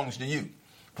what belongs to you.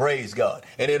 Praise God.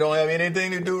 And it don't have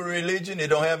anything to do with religion. It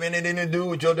don't have anything to do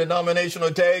with your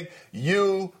denominational tag.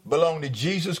 You belong to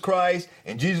Jesus Christ,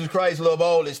 and Jesus Christ loves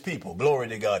all his people. Glory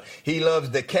to God. He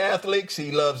loves the Catholics.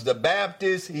 He loves the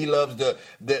Baptists. He loves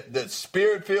the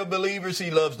Spirit-filled believers.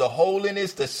 He loves the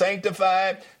holiness, the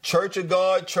sanctified, Church of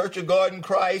God in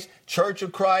Christ, Church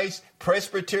of Christ,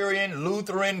 Presbyterian,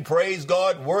 Lutheran, praise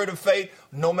God, Word of Faith.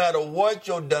 No matter what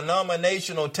your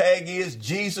denominational tag is,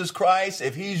 Jesus Christ,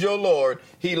 if he's your Lord,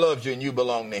 he loves you and you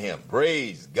belong to him.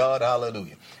 Praise God.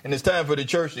 Hallelujah. And it's time for the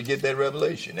church to get that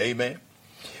revelation. Amen.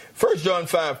 1 John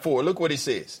 5:4. Look what he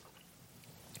says.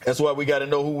 That's why we got to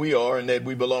know who we are and that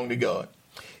we belong to God.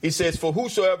 He says, for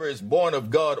whosoever is born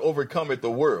of God overcometh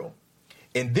the world.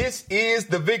 And this is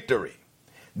the victory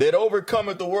that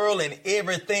overcometh the world and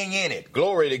everything in it.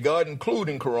 Glory to God,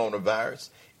 including coronavirus,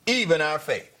 even our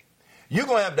faith. You're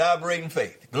going to have to operate in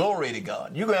faith. Glory to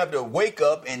God. You're going to have to wake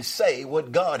up and say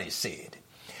what God has said.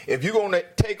 If you're going to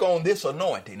take on this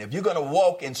anointing, if you're going to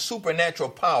walk in supernatural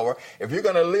power, if you're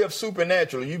going to live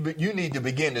supernaturally, you need to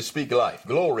begin to speak life.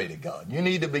 Glory to God. You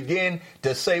need to begin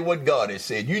to say what God has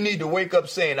said. You need to wake up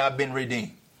saying, I've been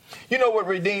redeemed. You know what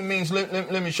redeemed means?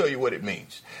 Let me show you what it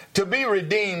means. To be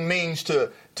redeemed means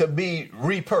to be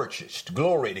repurchased.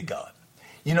 Glory to God.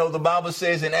 You know, the Bible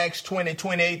says in Acts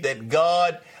 20:28 that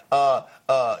God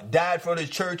died for the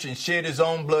church and shed his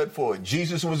own blood for it.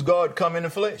 Jesus was God come in the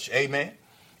flesh. Amen.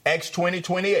 Acts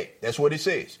 20:28. That's what it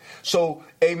says. So,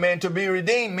 amen, to be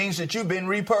redeemed means that you've been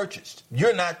repurchased.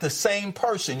 You're not the same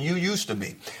person you used to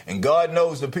be. And God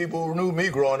knows the people who knew me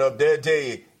growing up, they'll tell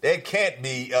you, that can't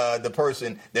be the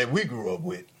person that we grew up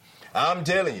with. I'm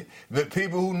telling you, the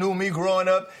people who knew me growing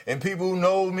up and people who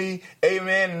know me,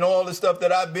 amen, and all the stuff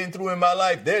that I've been through in my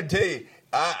life, they'll tell you,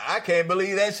 I can't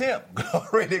believe that's him.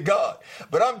 Glory to God.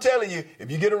 But I'm telling you,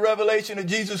 if you get a revelation of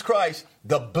Jesus Christ,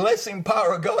 the blessing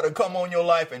power of God will come on your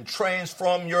life and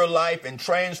transform your life and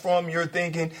transform your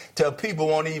thinking till people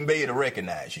won't even be able to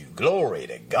recognize you. Glory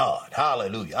to God.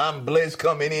 Hallelujah. I'm blessed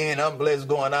coming in. I'm blessed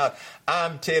going out.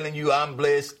 I'm telling you, I'm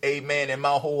blessed. Amen. And my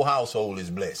whole household is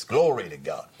blessed. Glory to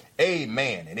God.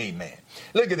 Amen and amen.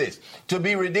 Look at this. To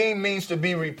be redeemed means to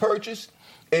be repurchased.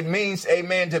 It means,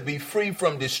 amen, to be free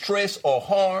from distress or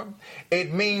harm.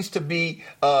 It means to be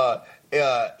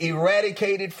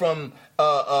eradicated from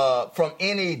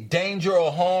any danger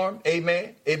or harm.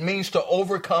 Amen. It means to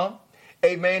overcome.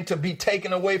 Amen. To be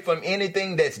taken away from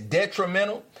anything that's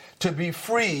detrimental. To be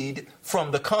freed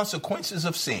from the consequences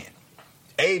of sin.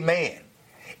 Amen.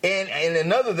 And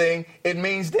another thing, it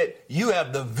means that you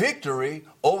have the victory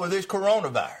over this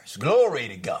coronavirus. Glory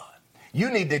to God. You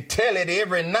need to tell it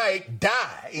every night,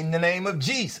 die in the name of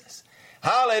Jesus.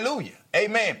 Hallelujah.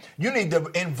 Amen. You need to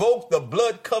invoke the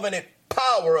blood covenant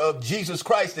power of Jesus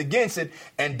Christ against it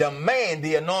and demand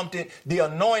the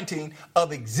anointing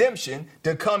of exemption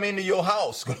to come into your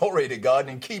house. Glory to God,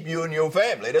 and keep you and your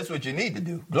family. That's what you need to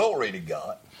do. Glory to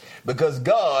God. Because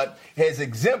God has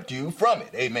exempt you from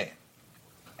it. Amen.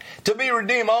 To be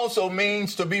redeemed also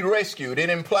means to be rescued. It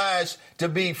implies to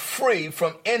be free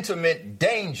from intimate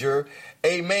danger.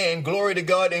 Amen. Glory to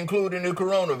God, including the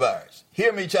coronavirus.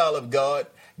 Hear me, child of God.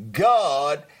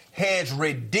 God has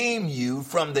redeemed you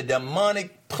from the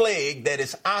demonic plague that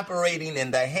is operating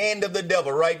in the hand of the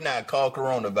devil right now called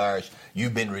coronavirus.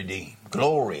 You've been redeemed.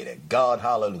 Glory to God.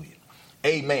 Hallelujah.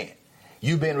 Amen.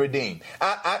 You've been redeemed.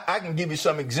 I can give you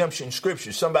some exemption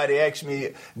scriptures. Somebody asked me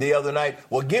the other night,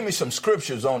 well, give me some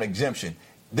scriptures on exemption.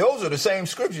 Those are the same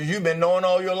scriptures you've been knowing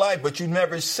all your life, but you've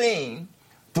never seen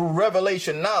through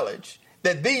revelation knowledge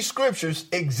that these scriptures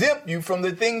exempt you from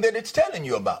the thing that it's telling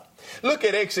you about. Look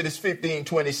at Exodus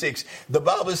 15:26. The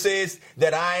Bible says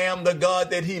that I am the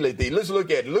God that healeth thee. Let's look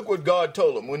at it. Look what God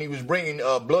told him when he was bringing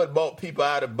blood-bought people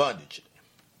out of bondage.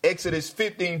 Exodus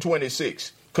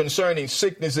 15:26. Concerning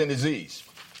sickness and disease.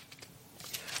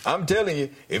 I'm telling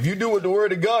you, if you do what the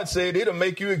word of God said, it'll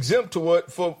make you exempt to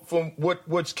from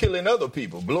what's killing other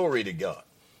people. Glory to God.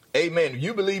 Amen. If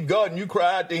you believe God and you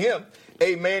cry out to him,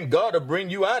 amen, God will bring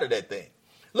you out of that thing.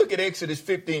 Look at Exodus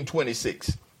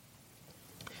 15:26.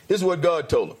 This is what God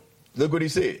told him. Look what he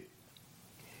said.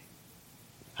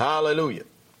 Hallelujah.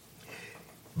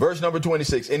 Verse number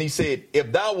 26, and he said, if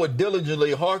thou would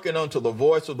diligently hearken unto the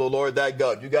voice of the Lord thy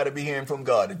God, you got to be hearing from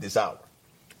God at this hour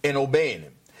and obeying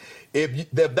him.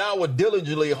 If thou would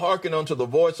diligently hearken unto the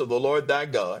voice of the Lord thy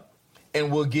God,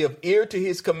 and will give ear to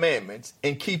his commandments,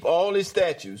 and keep all his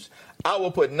statutes, I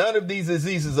will put none of these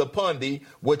diseases upon thee,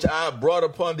 which I have brought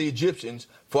upon the Egyptians,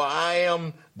 for I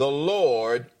am the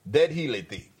Lord that healeth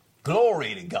thee.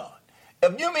 Glory to God.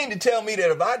 If you mean to tell me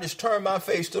that if I just turn my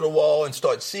face to the wall and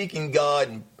start seeking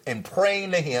God and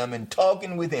praying to him and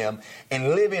talking with him and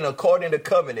living according to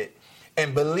covenant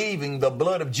and believing the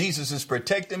blood of Jesus is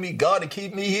protecting me, God to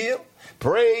keep me healed,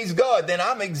 praise God, then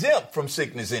I'm exempt from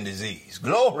sickness and disease.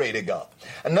 Glory to God.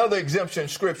 Another exemption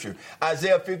scripture,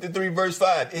 Isaiah 53 verse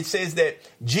 5, it says that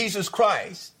Jesus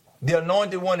Christ, the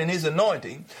anointed one in his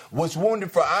anointing, was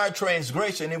wounded for our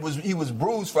transgression. He was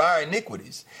bruised for our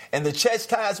iniquities. And the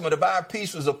chastisement of our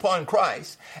peace was upon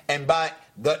Christ. And by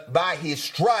his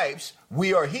stripes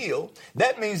we are healed.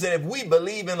 That means that if we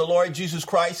believe in the Lord Jesus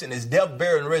Christ and his death,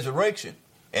 burial, and resurrection,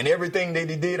 and everything that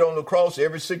he did on the cross,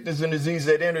 every sickness and disease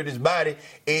that entered his body,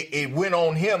 it went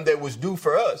on him that was due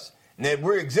for us. That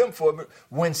we're exempt for it.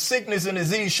 When sickness and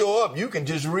disease show up, you can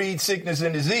just read sickness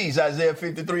and disease, Isaiah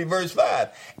 53 verse 5,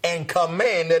 and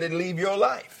command that it leave your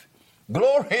life.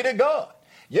 Glory to God.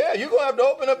 Yeah, you're going to have to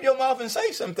open up your mouth and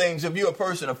say some things if you're a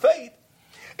person of faith.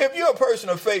 If you're a person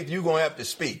of faith, you're going to have to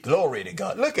speak. Glory to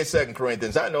God. Look at 2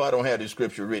 Corinthians. I know I don't have this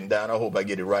scripture written down. I hope I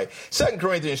get it right. 2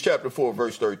 Corinthians chapter 4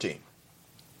 verse 13.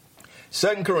 2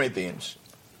 Corinthians.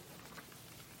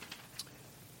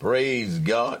 Praise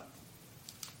God.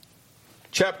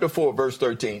 Chapter 4, verse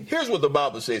 13. Here's what the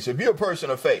Bible says. If you're a person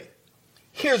of faith,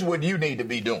 here's what you need to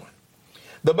be doing.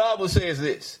 The Bible says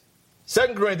this.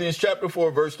 2 Corinthians chapter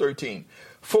 4, verse 13.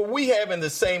 For we have in the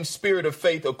same spirit of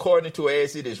faith according to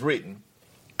as it is written,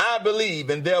 I believe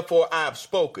and therefore I have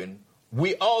spoken.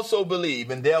 We also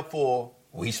believe and therefore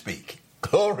we speak.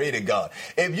 Glory to God.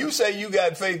 If you say you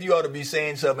got faith, you ought to be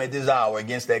saying something at this hour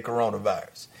against that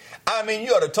coronavirus. I mean,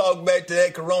 you ought to talk back to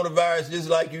that coronavirus just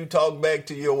like you talk back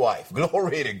to your wife.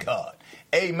 Glory to God.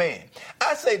 Amen.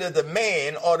 I say that the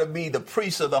man ought to be the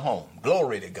priest of the home.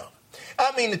 Glory to God.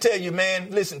 I mean to tell you,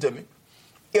 man, listen to me.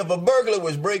 If a burglar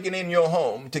was breaking in your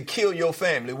home to kill your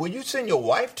family, will you send your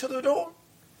wife to the door?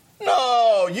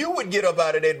 No, you would get up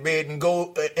out of that bed and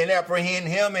go and apprehend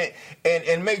him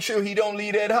and make sure he don't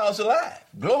leave that house alive.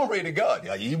 Glory to God.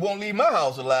 He won't leave my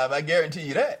house alive. I guarantee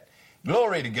you that.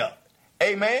 Glory to God.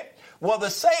 Amen. Well, the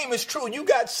same is true. You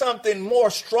got something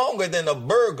more stronger than a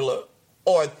burglar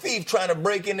or a thief trying to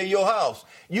break into your house.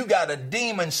 You got a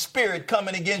demon spirit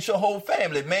coming against your whole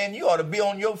family. Man, you ought to be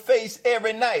on your face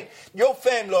every night. Your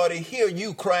family ought to hear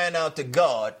you crying out to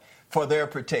God for their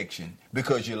protection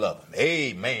because you love them.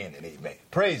 Amen and amen.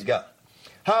 Praise God.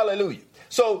 Hallelujah.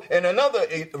 So, and another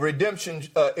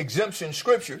exemption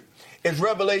scripture is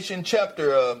Revelation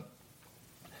chapter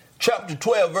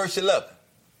 12, verse 11.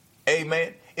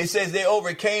 Amen. It says they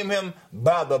overcame him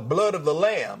by the blood of the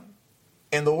Lamb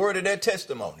and the word of their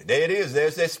testimony. There it is.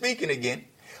 There's that speaking again.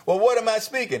 Well, what am I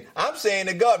speaking? I'm saying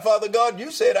to God, Father God,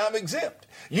 you said I'm exempt.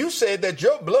 You said that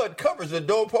your blood covers the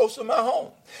doorpost of my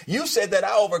home. You said that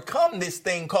I overcome this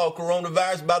thing called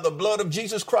coronavirus by the blood of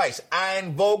Jesus Christ. I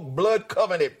invoke blood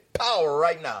covenant power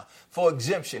right now for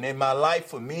exemption in my life,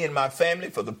 for me and my family,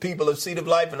 for the people of Seed of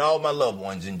Life and all my loved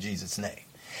ones in Jesus' name.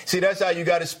 See, that's how you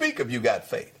got to speak if you got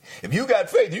faith. If you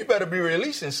got faith, you better be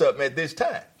releasing something at this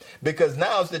time, because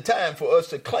now's the time for us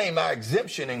to claim our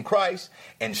exemption in Christ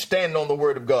and stand on the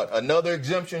word of God. Another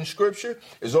exemption scripture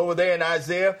is over there in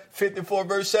Isaiah 54,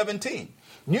 verse 17.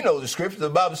 You know the scripture. The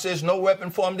Bible says no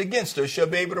weapon formed against us shall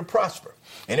be able to prosper.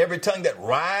 And every tongue that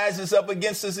rises up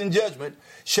against us in judgment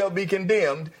shall be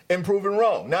condemned and proven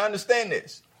wrong. Now understand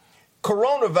this.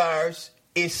 Coronavirus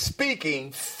is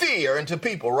speaking fear into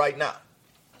people right now.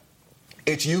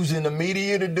 It's using the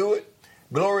media to do it.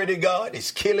 Glory to God.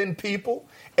 It's killing people.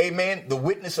 Amen. The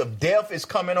witness of death is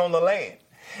coming on the land.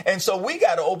 And so we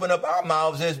got to open up our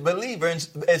mouths as believers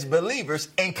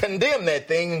and condemn that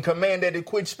thing and command that it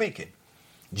quit speaking.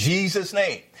 Jesus'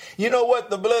 name. You know what?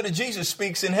 The blood of Jesus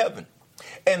speaks in heaven.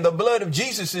 And the blood of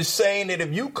Jesus is saying that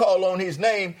if you call on his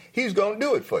name, he's going to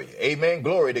do it for you. Amen.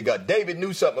 Glory to God. David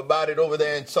knew something about it over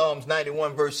there in Psalms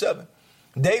 91, verse 7.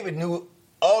 David knew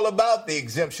all about the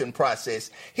exemption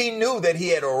process. He knew that he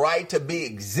had a right to be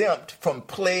exempt from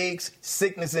plagues,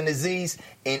 sickness and disease,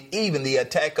 and even the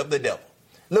attack of the devil.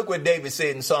 Look what David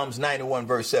said in Psalms 91,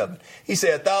 verse 7. He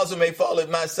said, 1,000 may fall at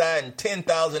my side and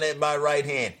 10,000 at my right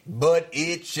hand, but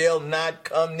it shall not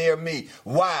come near me.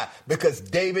 Why? Because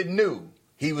David knew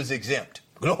he was exempt.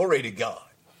 Glory to God.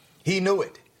 He knew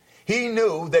it. He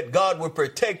knew that God would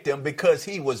protect him because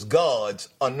he was God's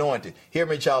anointed. Hear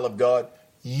me, child of God.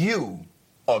 You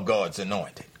are God's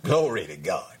anointed. Glory to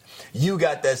God. You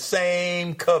got the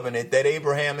same covenant that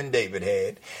Abraham and David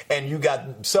had, and you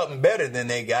got something better than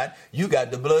they got. You got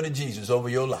the blood of Jesus over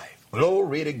your life.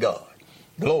 Glory to God.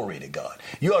 Glory to God.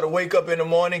 You ought to wake up in the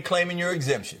morning claiming your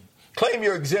exemption. Claim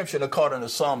your exemption according to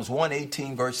Psalms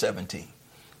 118, verse 17.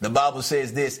 The Bible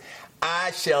says this,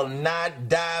 I shall not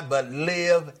die but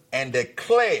live and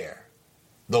declare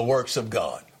the works of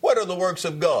God. What are the works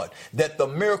of God? That the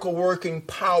miracle working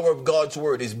power of God's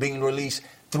word is being released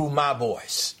through my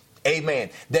voice. Amen.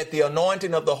 That the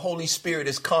anointing of the Holy Spirit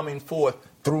is coming forth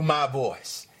through my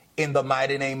voice in the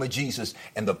mighty name of Jesus.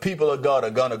 And the people of God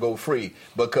are going to go free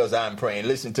because I'm praying.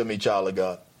 Listen to me, child of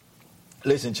God.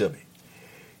 Listen to me.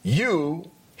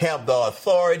 You have the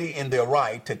authority and the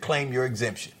right to claim your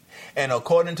exemption. And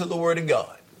according to the word of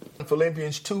God,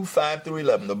 Philippians 2, 5 through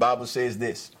 11, the Bible says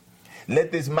this,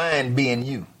 let this mind be in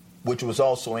you, which was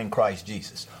also in Christ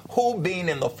Jesus, who being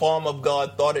in the form of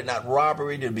God thought it not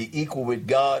robbery to be equal with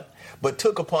God, but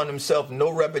took upon himself no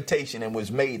reputation and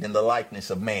was made in the likeness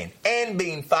of man. And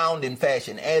being found in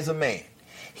fashion as a man,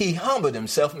 he humbled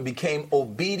himself and became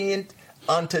obedient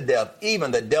unto death,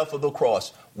 even the death of the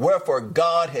cross. Wherefore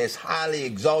God has highly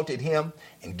exalted him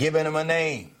and given him a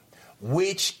name,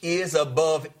 which is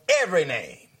above every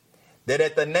name, that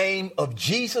at the name of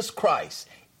Jesus Christ,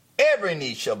 every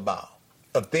knee shall bow,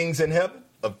 of things in heaven,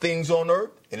 of things on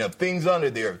earth, and of things under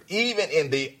the earth. Even in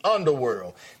the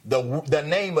underworld, the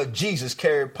name of Jesus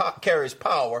carries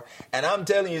power. And I'm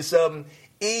telling you something,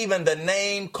 even the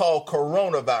name called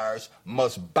coronavirus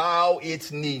must bow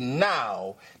its knee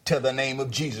now to the name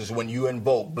of Jesus when you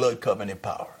invoke blood covenant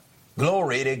power.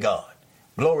 Glory to God.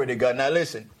 Glory to God. Now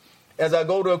listen, as I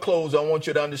go to a close, I want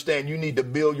you to understand you need to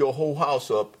build your whole house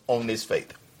up on this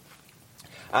faith.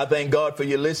 I thank God for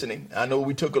your listening. I know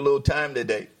we took a little time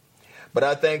today, but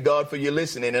I thank God for your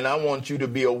listening. And I want you to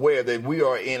be aware that we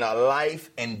are in a life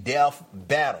and death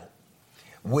battle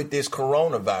with this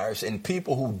coronavirus, and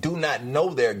people who do not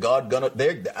know their God,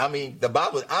 the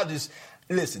Bible,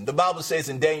 the Bible says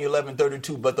in Daniel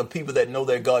 11:32, but the people that know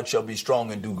their God shall be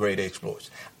strong and do great exploits.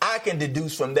 I can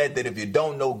deduce from that if you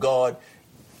don't know God,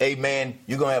 amen,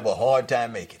 you're going to have a hard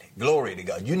time making it. Glory to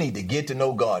God. You need to get to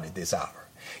know God at this hour.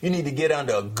 You need to get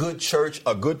under a good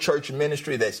church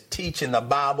ministry that's teaching the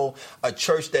Bible, a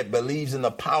church that believes in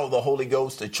the power of the Holy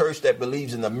Ghost, a church that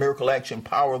believes in the miracle action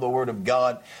power of the Word of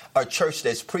God, a church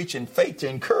that's preaching faith to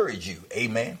encourage you,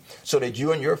 amen, so that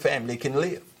you and your family can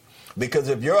live. Because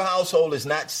if your household is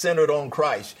not centered on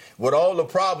Christ, with all the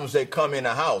problems that come in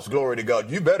the house, glory to God,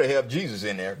 you better have Jesus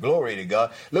in there. Glory to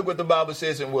God. Look what the Bible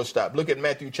says, and we'll stop. Look at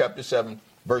Matthew chapter 7,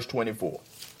 verse 24.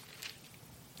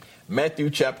 Matthew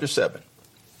chapter 7,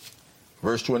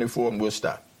 verse 24, and we'll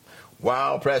stop.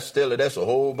 Wow, Pastor Stella, that's a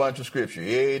whole bunch of scripture.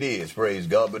 Yeah, it is, praise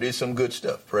God, but it's some good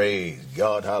stuff. Praise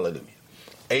God, hallelujah.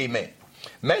 Amen.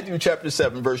 Matthew chapter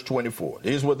 7, verse 24.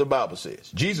 Here's what the Bible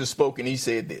says. Jesus spoke, and he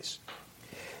said this.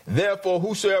 Therefore,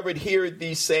 whosoever heareth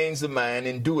these sayings of mine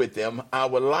and doeth them, I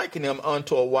will liken him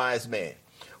unto a wise man,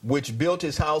 which built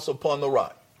his house upon the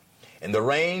rock. And the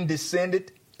rain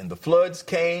descended, and the floods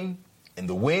came, and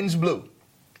the winds blew,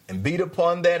 and beat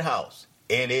upon that house,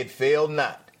 and it fell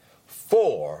not,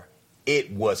 for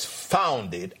it was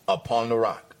founded upon the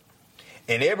rock.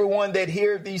 And everyone that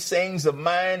heareth these sayings of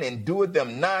mine and doeth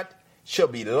them not shall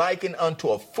be likened unto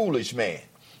a foolish man,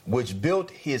 which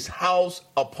built his house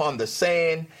upon the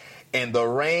sand, and the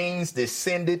rains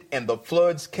descended, and the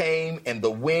floods came, and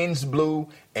the winds blew,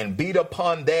 and beat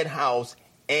upon that house,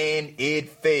 and it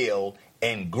fell,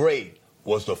 and great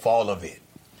was the fall of it.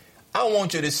 I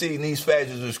want you to see in these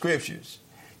passages of scriptures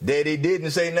that he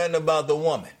didn't say nothing about the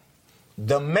woman.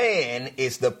 The man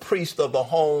is the priest of the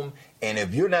home, and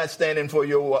if you're not standing for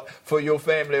your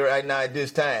family right now at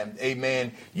this time,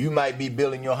 amen, you might be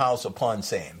building your house upon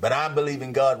sand. But I'm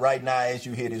believing God right now as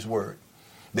you hear this word,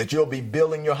 that you'll be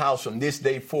building your house from this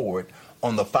day forward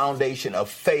on the foundation of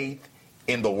faith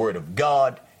in the word of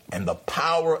God and the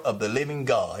power of the living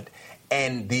God,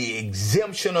 and the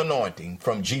exemption anointing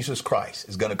from Jesus Christ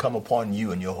is going to come upon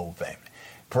you and your whole family.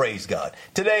 Praise God.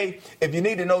 Today, if you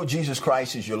need to know Jesus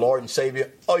Christ as your Lord and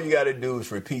Savior, all you got to do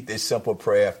is repeat this simple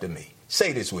prayer after me.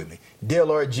 Say this with me. Dear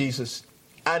Lord Jesus,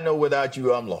 I know without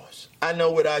you I'm lost. I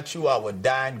know without you I would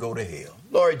die and go to hell.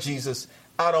 Lord Jesus,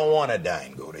 I don't want to die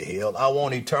and go to hell. I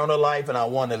want eternal life, and I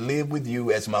want to live with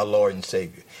you as my Lord and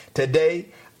Savior. Today,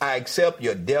 I accept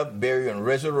your death, burial, and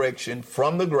resurrection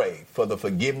from the grave for the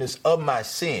forgiveness of my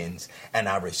sins, and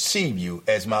I receive you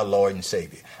as my Lord and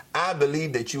Savior. I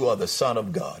believe that you are the Son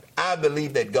of God. I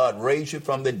believe that God raised you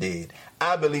from the dead.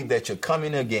 I believe that you're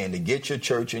coming again to get your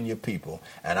church and your people,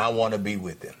 and I want to be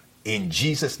with them. In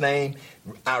Jesus' name,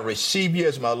 I receive you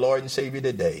as my Lord and Savior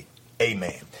today.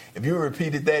 Amen. If you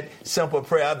repeated that simple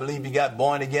prayer, I believe you got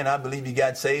born again. I believe you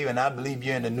got saved, and I believe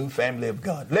you're in the new family of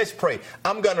God. Let's pray.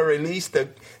 I'm going to release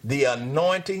the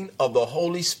anointing of the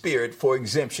Holy Spirit for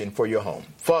exemption for your home.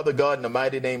 Father God, in the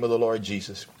mighty name of the Lord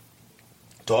Jesus,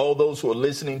 to all those who are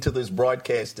listening to this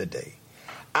broadcast today,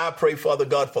 I pray, Father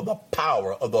God, for the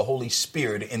power of the Holy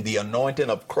Spirit and the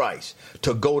anointing of Christ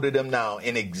to go to them now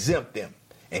and exempt them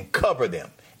and cover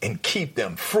them and keep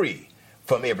them free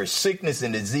from every sickness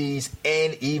and disease,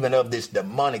 and even of this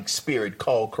demonic spirit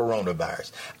called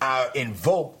coronavirus. I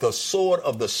invoke the sword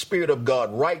of the Spirit of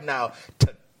God right now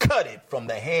to cut it from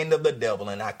the hand of the devil,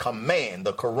 and I command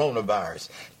the coronavirus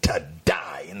to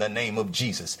die in the name of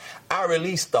Jesus. I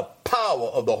release the power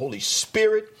of the Holy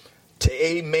Spirit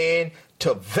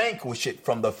to vanquish it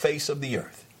from the face of the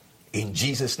earth. In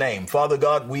Jesus' name, Father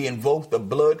God, we invoke the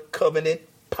blood covenant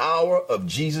power of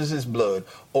Jesus' blood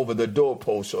over the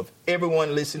doorposts of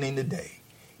everyone listening today.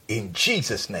 In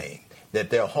Jesus' name, that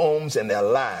their homes and their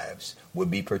lives will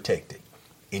be protected.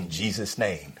 In Jesus'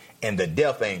 name. And the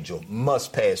death angel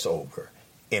must pass over.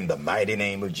 In the mighty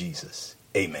name of Jesus.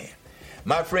 Amen.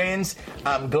 My friends,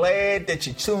 I'm glad that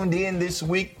you tuned in this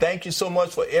week. Thank you so much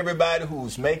for everybody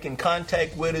who's making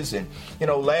contact with us. And,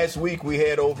 last week we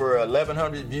had over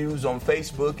 1,100 views on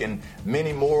Facebook and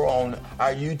many more on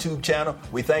our YouTube channel.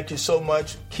 We thank you so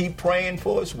much. Keep praying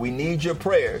for us. We need your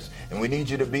prayers, and we need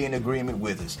you to be in agreement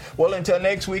with us. Well, until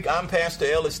next week, I'm Pastor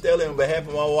Ellis Stelly on behalf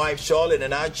of my wife, Charlotte,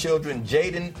 and our children,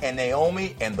 Jaden and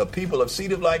Naomi, and the people of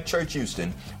Seed of Life Church,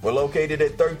 Houston. We're located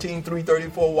at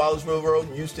 13334 Wallersville Road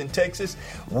in Houston, Texas.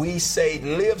 We say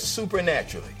live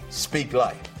supernaturally, speak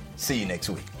life. See you next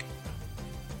week.